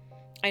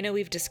 I know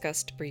we've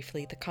discussed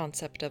briefly the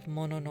concept of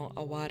mono no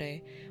aware,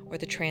 or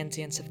the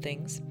transience of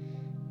things.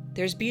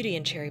 There's beauty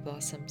in cherry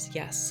blossoms,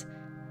 yes,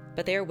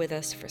 but they are with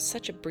us for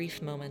such a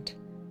brief moment.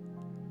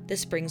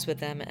 This brings with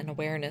them an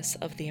awareness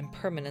of the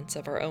impermanence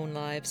of our own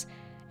lives,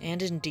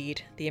 and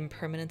indeed the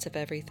impermanence of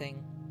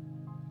everything.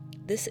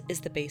 This is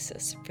the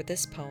basis for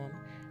this poem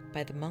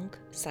by the monk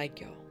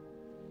Saigyo.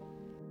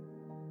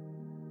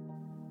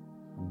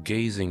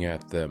 Gazing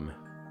at them,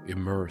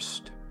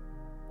 immersed,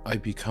 I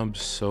become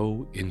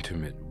so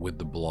intimate with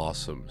the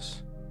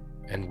blossoms,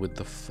 and with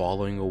the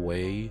falling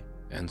away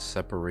and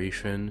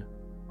separation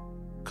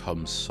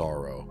comes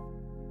sorrow.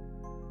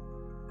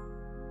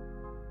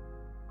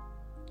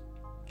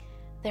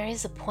 There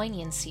is a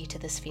poignancy to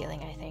this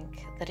feeling, I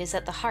think, that is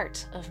at the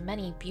heart of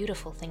many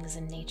beautiful things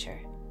in nature.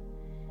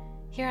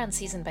 Here on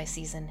Season by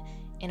Season,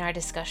 in our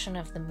discussion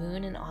of the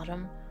moon in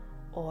autumn,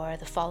 or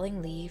the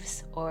falling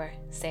leaves, or,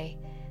 say,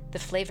 the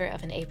flavor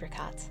of an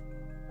apricot,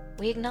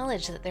 we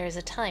acknowledge that there is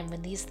a time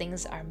when these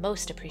things are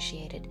most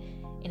appreciated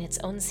in its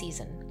own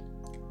season.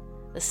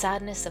 The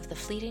sadness of the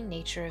fleeting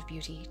nature of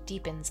beauty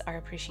deepens our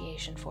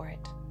appreciation for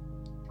it.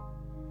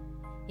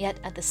 Yet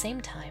at the same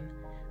time,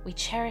 we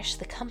cherish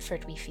the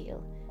comfort we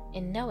feel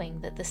in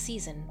knowing that the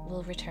season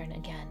will return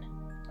again.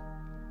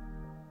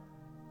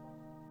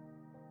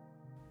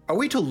 Are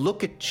we to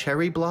look at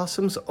cherry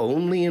blossoms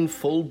only in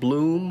full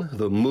bloom,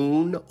 the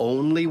moon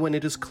only when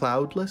it is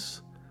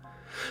cloudless?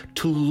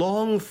 To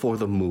long for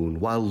the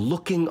moon while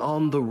looking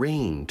on the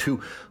rain,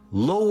 to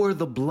lower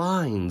the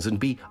blinds and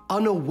be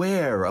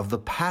unaware of the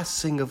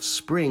passing of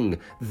spring,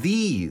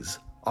 these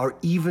are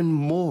even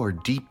more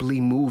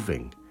deeply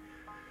moving.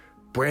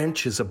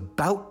 Branches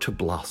about to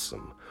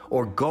blossom,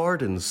 or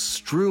gardens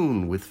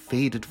strewn with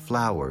faded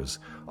flowers,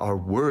 are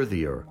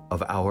worthier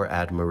of our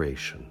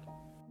admiration.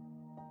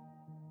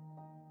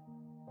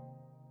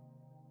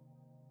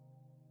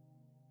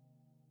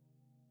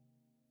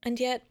 And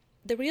yet,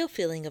 the real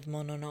feeling of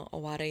mono no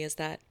aware is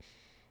that,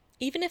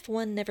 even if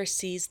one never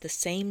sees the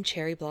same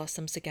cherry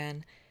blossoms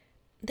again,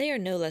 they are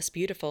no less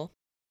beautiful.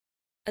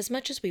 As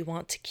much as we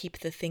want to keep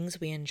the things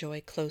we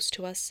enjoy close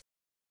to us,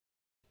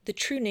 the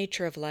true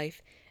nature of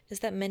life is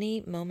that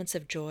many moments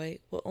of joy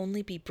will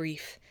only be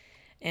brief,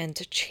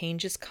 and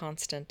change is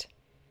constant.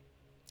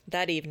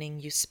 That evening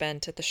you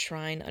spent at the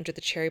shrine under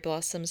the cherry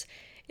blossoms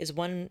is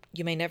one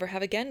you may never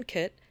have again,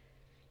 Kit.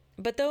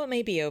 But though it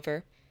may be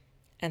over,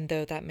 and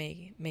though that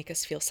may make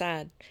us feel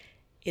sad,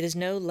 it is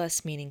no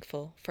less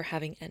meaningful for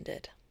having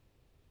ended.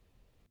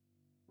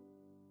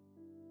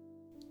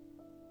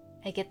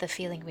 I get the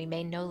feeling we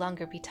may no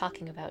longer be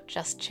talking about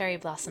just cherry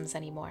blossoms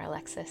anymore,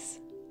 Alexis.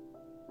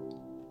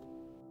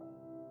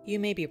 You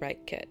may be right,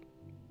 Kit.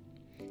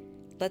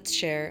 Let's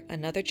share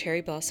another cherry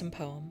blossom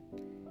poem,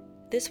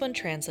 this one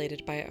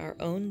translated by our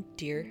own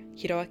dear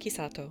Hiroaki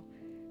Sato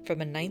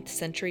from a 9th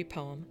century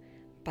poem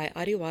by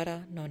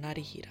Ariwara no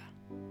Narihira.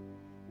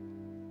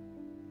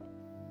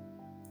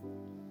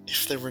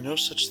 If there were no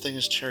such thing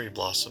as cherry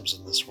blossoms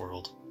in this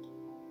world,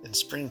 in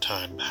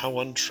springtime how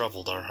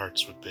untroubled our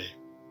hearts would be.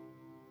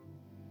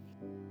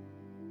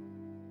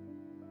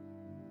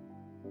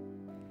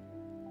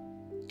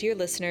 Dear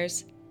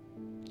listeners,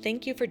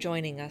 thank you for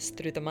joining us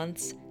through the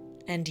months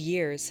and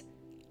years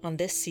on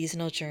this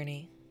seasonal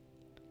journey.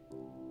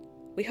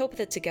 We hope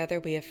that together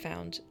we have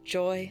found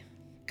joy,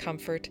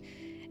 comfort,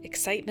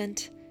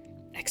 excitement,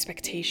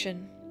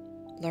 expectation,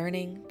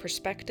 learning,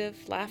 perspective,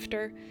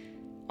 laughter,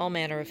 all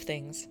manner of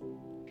things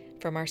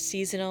from our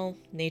seasonal,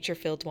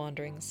 nature-filled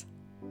wanderings.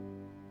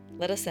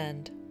 Let us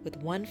end with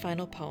one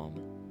final poem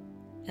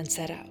and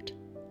set out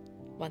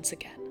once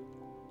again.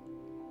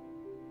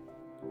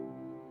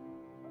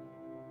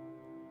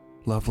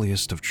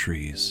 Loveliest of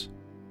trees,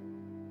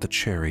 the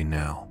cherry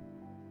now,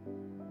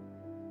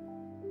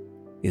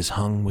 is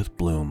hung with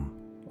bloom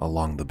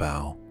along the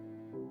bough,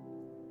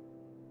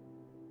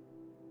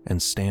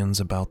 and stands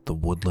about the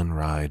woodland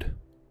ride,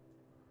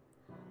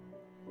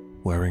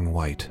 wearing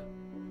white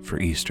for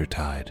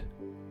Eastertide.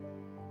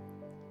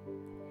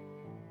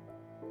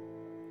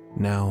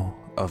 Now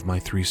of my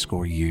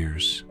 80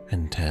 years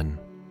and 10,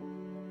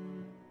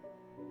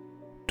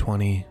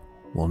 20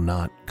 will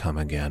not come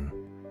again,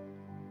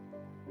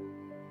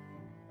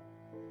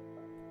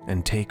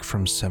 and take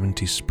from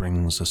 70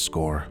 springs a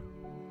score.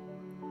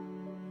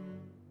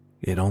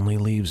 It only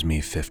leaves me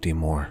 50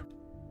 more.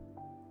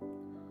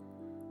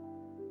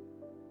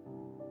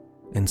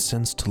 And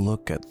since to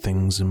look at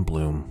things in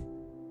bloom,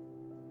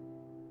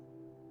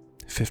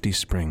 50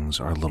 springs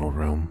are little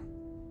room.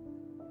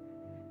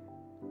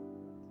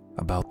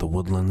 About the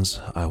woodlands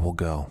I will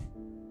go,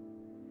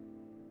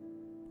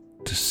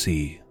 to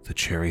see the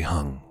cherry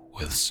hung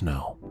with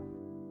snow.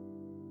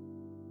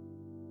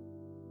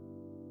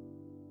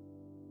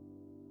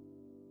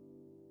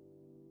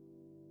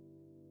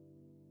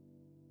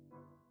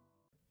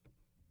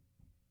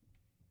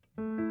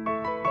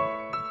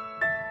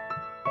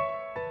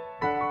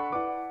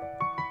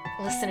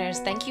 Listeners,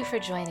 thank you for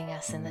joining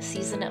us in the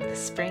season of the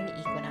spring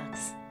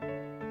equinox.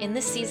 In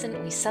this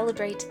season, we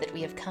celebrate that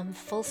we have come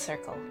full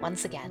circle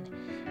once again,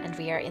 and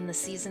we are in the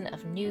season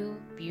of new,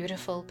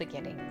 beautiful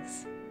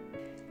beginnings.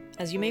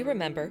 As you may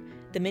remember,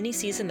 the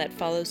mini-season that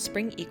follows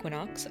spring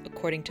equinox,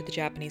 according to the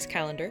Japanese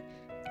calendar,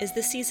 is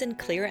the season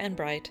clear and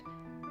bright.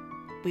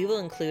 We will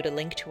include a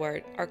link to our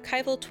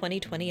archival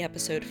 2020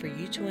 episode for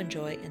you to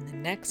enjoy in the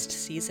next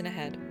season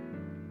ahead.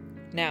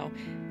 Now,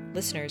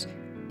 listeners,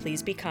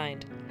 please be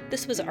kind.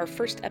 This was our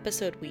first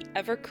episode we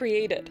ever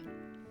created.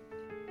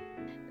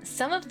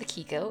 Some of the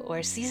Kiko,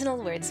 or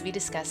seasonal words we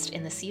discussed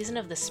in the season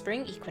of the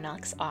spring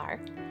equinox are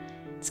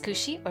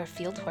tsukushi, or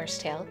field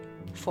horsetail,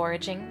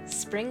 foraging,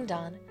 spring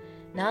dawn,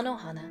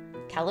 nanohana,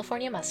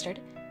 California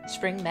mustard,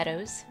 spring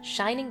meadows,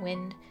 shining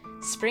wind,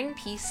 spring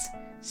peace,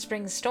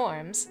 spring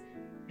storms,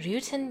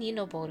 ryuten ni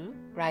noboru,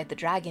 ride the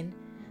dragon,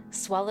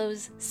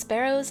 swallows,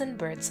 sparrows and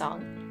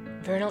birdsong,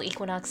 vernal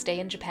equinox day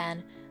in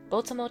Japan,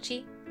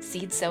 botomochi,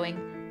 seed sowing,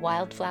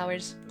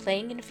 wildflowers,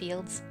 playing in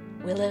fields,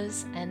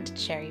 willows, and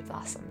cherry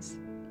blossoms.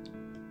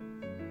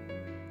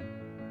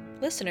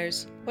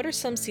 Listeners, what are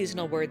some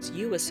seasonal words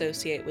you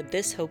associate with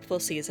this hopeful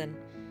season?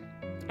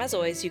 As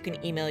always, you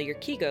can email your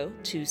Kigo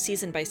to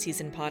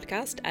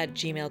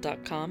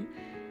seasonbyseasonpodcast@gmail.com,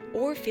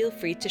 or feel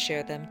free to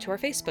share them to our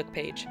Facebook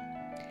page.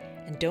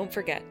 And don't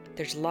forget,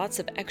 there's lots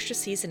of extra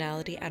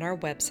seasonality at our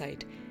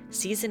website,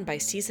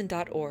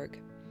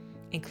 seasonbyseason.org,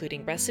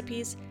 including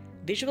recipes,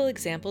 visual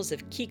examples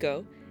of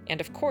Kigo, and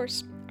of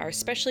course, our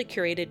specially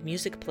curated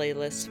music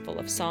playlists full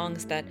of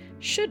songs that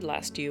should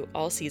last you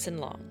all season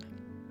long.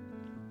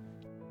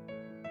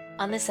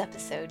 On this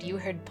episode, you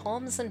heard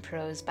poems and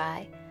prose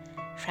by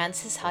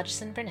Frances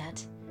Hodgson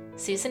Burnett,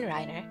 Susan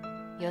Reiner,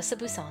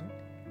 Yosabu Son,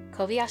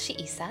 Kobayashi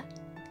Isa,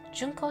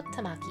 Junko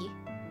Tamaki,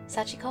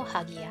 Sachiko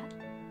Hagiya,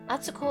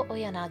 Atsuko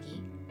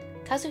Oyanagi,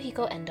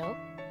 Kazuhiko Endo,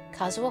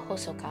 Kazuo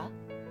Hosoka,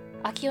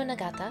 Akio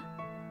Nagata,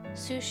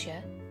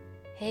 Sushia,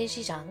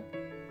 Heiji Zhang,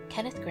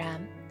 Kenneth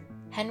Graham,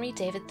 Henry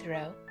David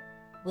Thoreau,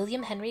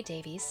 William Henry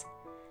Davies,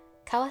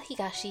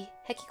 Kawahigashi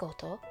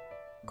Hekikoto,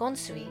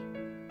 Gonsui,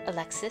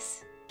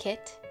 Alexis,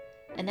 Kit,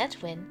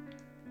 Annette Wynne,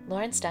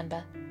 Lawrence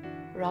Dunba,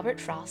 Robert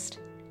Frost,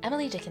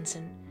 Emily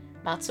Dickinson,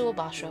 Matsuo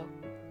Basho,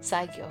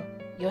 Saigyo,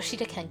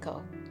 Yoshida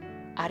Kenko,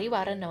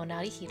 Ariwara no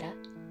Narihira,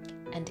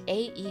 and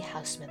A.E.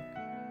 Hausman.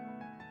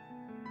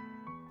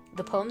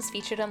 The poems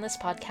featured on this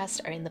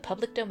podcast are in the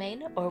public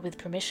domain or with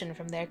permission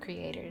from their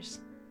creators.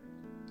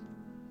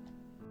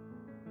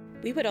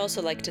 We would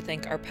also like to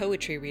thank our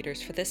poetry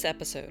readers for this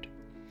episode: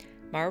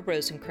 Mara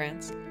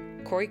Rosenkrantz,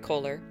 Corey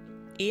Kohler,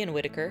 Ian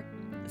Whitaker,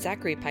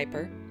 Zachary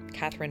Piper,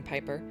 Catherine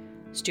Piper,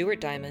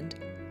 Stuart Diamond,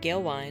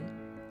 Gail Wine,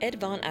 Ed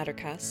Von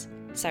Adderkas,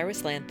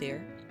 Cyrus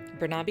Lanthier,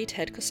 Bernabe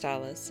Ted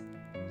Costales,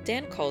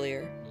 Dan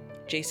Collier,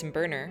 Jason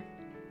Berner,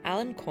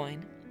 Alan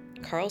Coyne,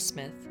 Carl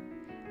Smith,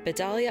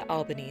 Bedalia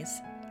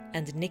Albanese,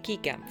 and Nikki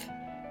Gempf.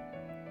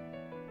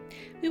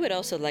 We would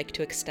also like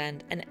to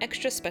extend an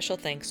extra special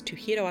thanks to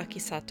Hiroaki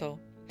Sato.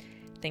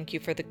 Thank you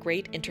for the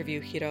great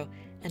interview, Hiro,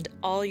 and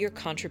all your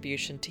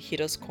contribution to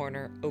Hiro's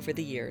Corner over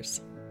the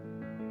years.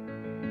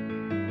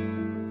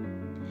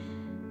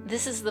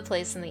 This is the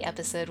place in the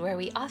episode where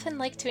we often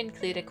like to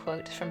include a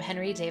quote from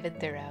Henry David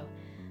Thoreau.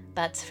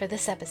 But for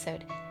this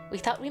episode, we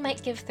thought we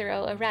might give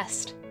Thoreau a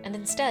rest, and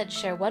instead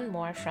share one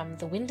more from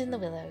The Wind in the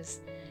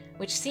Willows,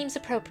 which seems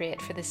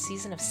appropriate for this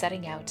season of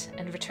setting out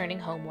and returning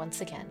home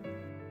once again.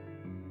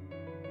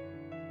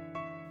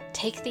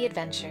 Take the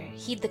adventure,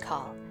 heed the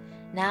call.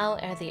 Now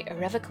ere the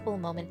irrevocable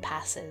moment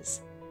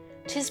passes.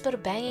 'Tis but a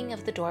banging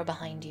of the door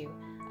behind you,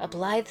 a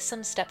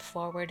blithesome step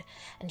forward,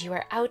 and you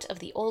are out of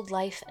the old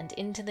life and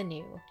into the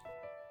new.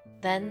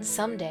 Then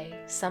some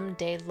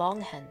day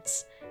long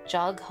hence,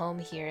 jog home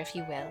here if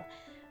you will,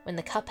 when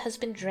the cup has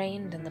been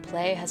drained and the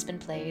play has been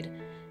played,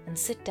 and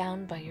sit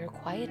down by your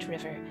quiet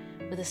river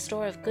with a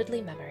store of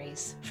goodly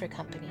memories for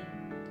company.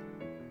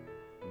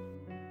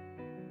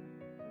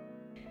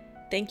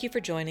 Thank you for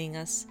joining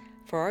us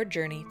for our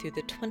journey through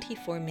the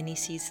 24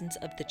 mini-seasons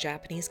of the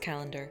Japanese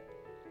calendar.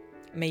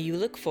 May you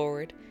look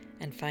forward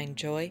and find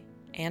joy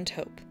and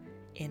hope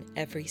in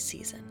every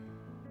season.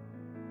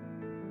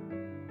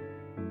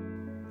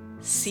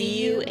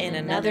 See you in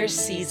another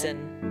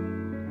season.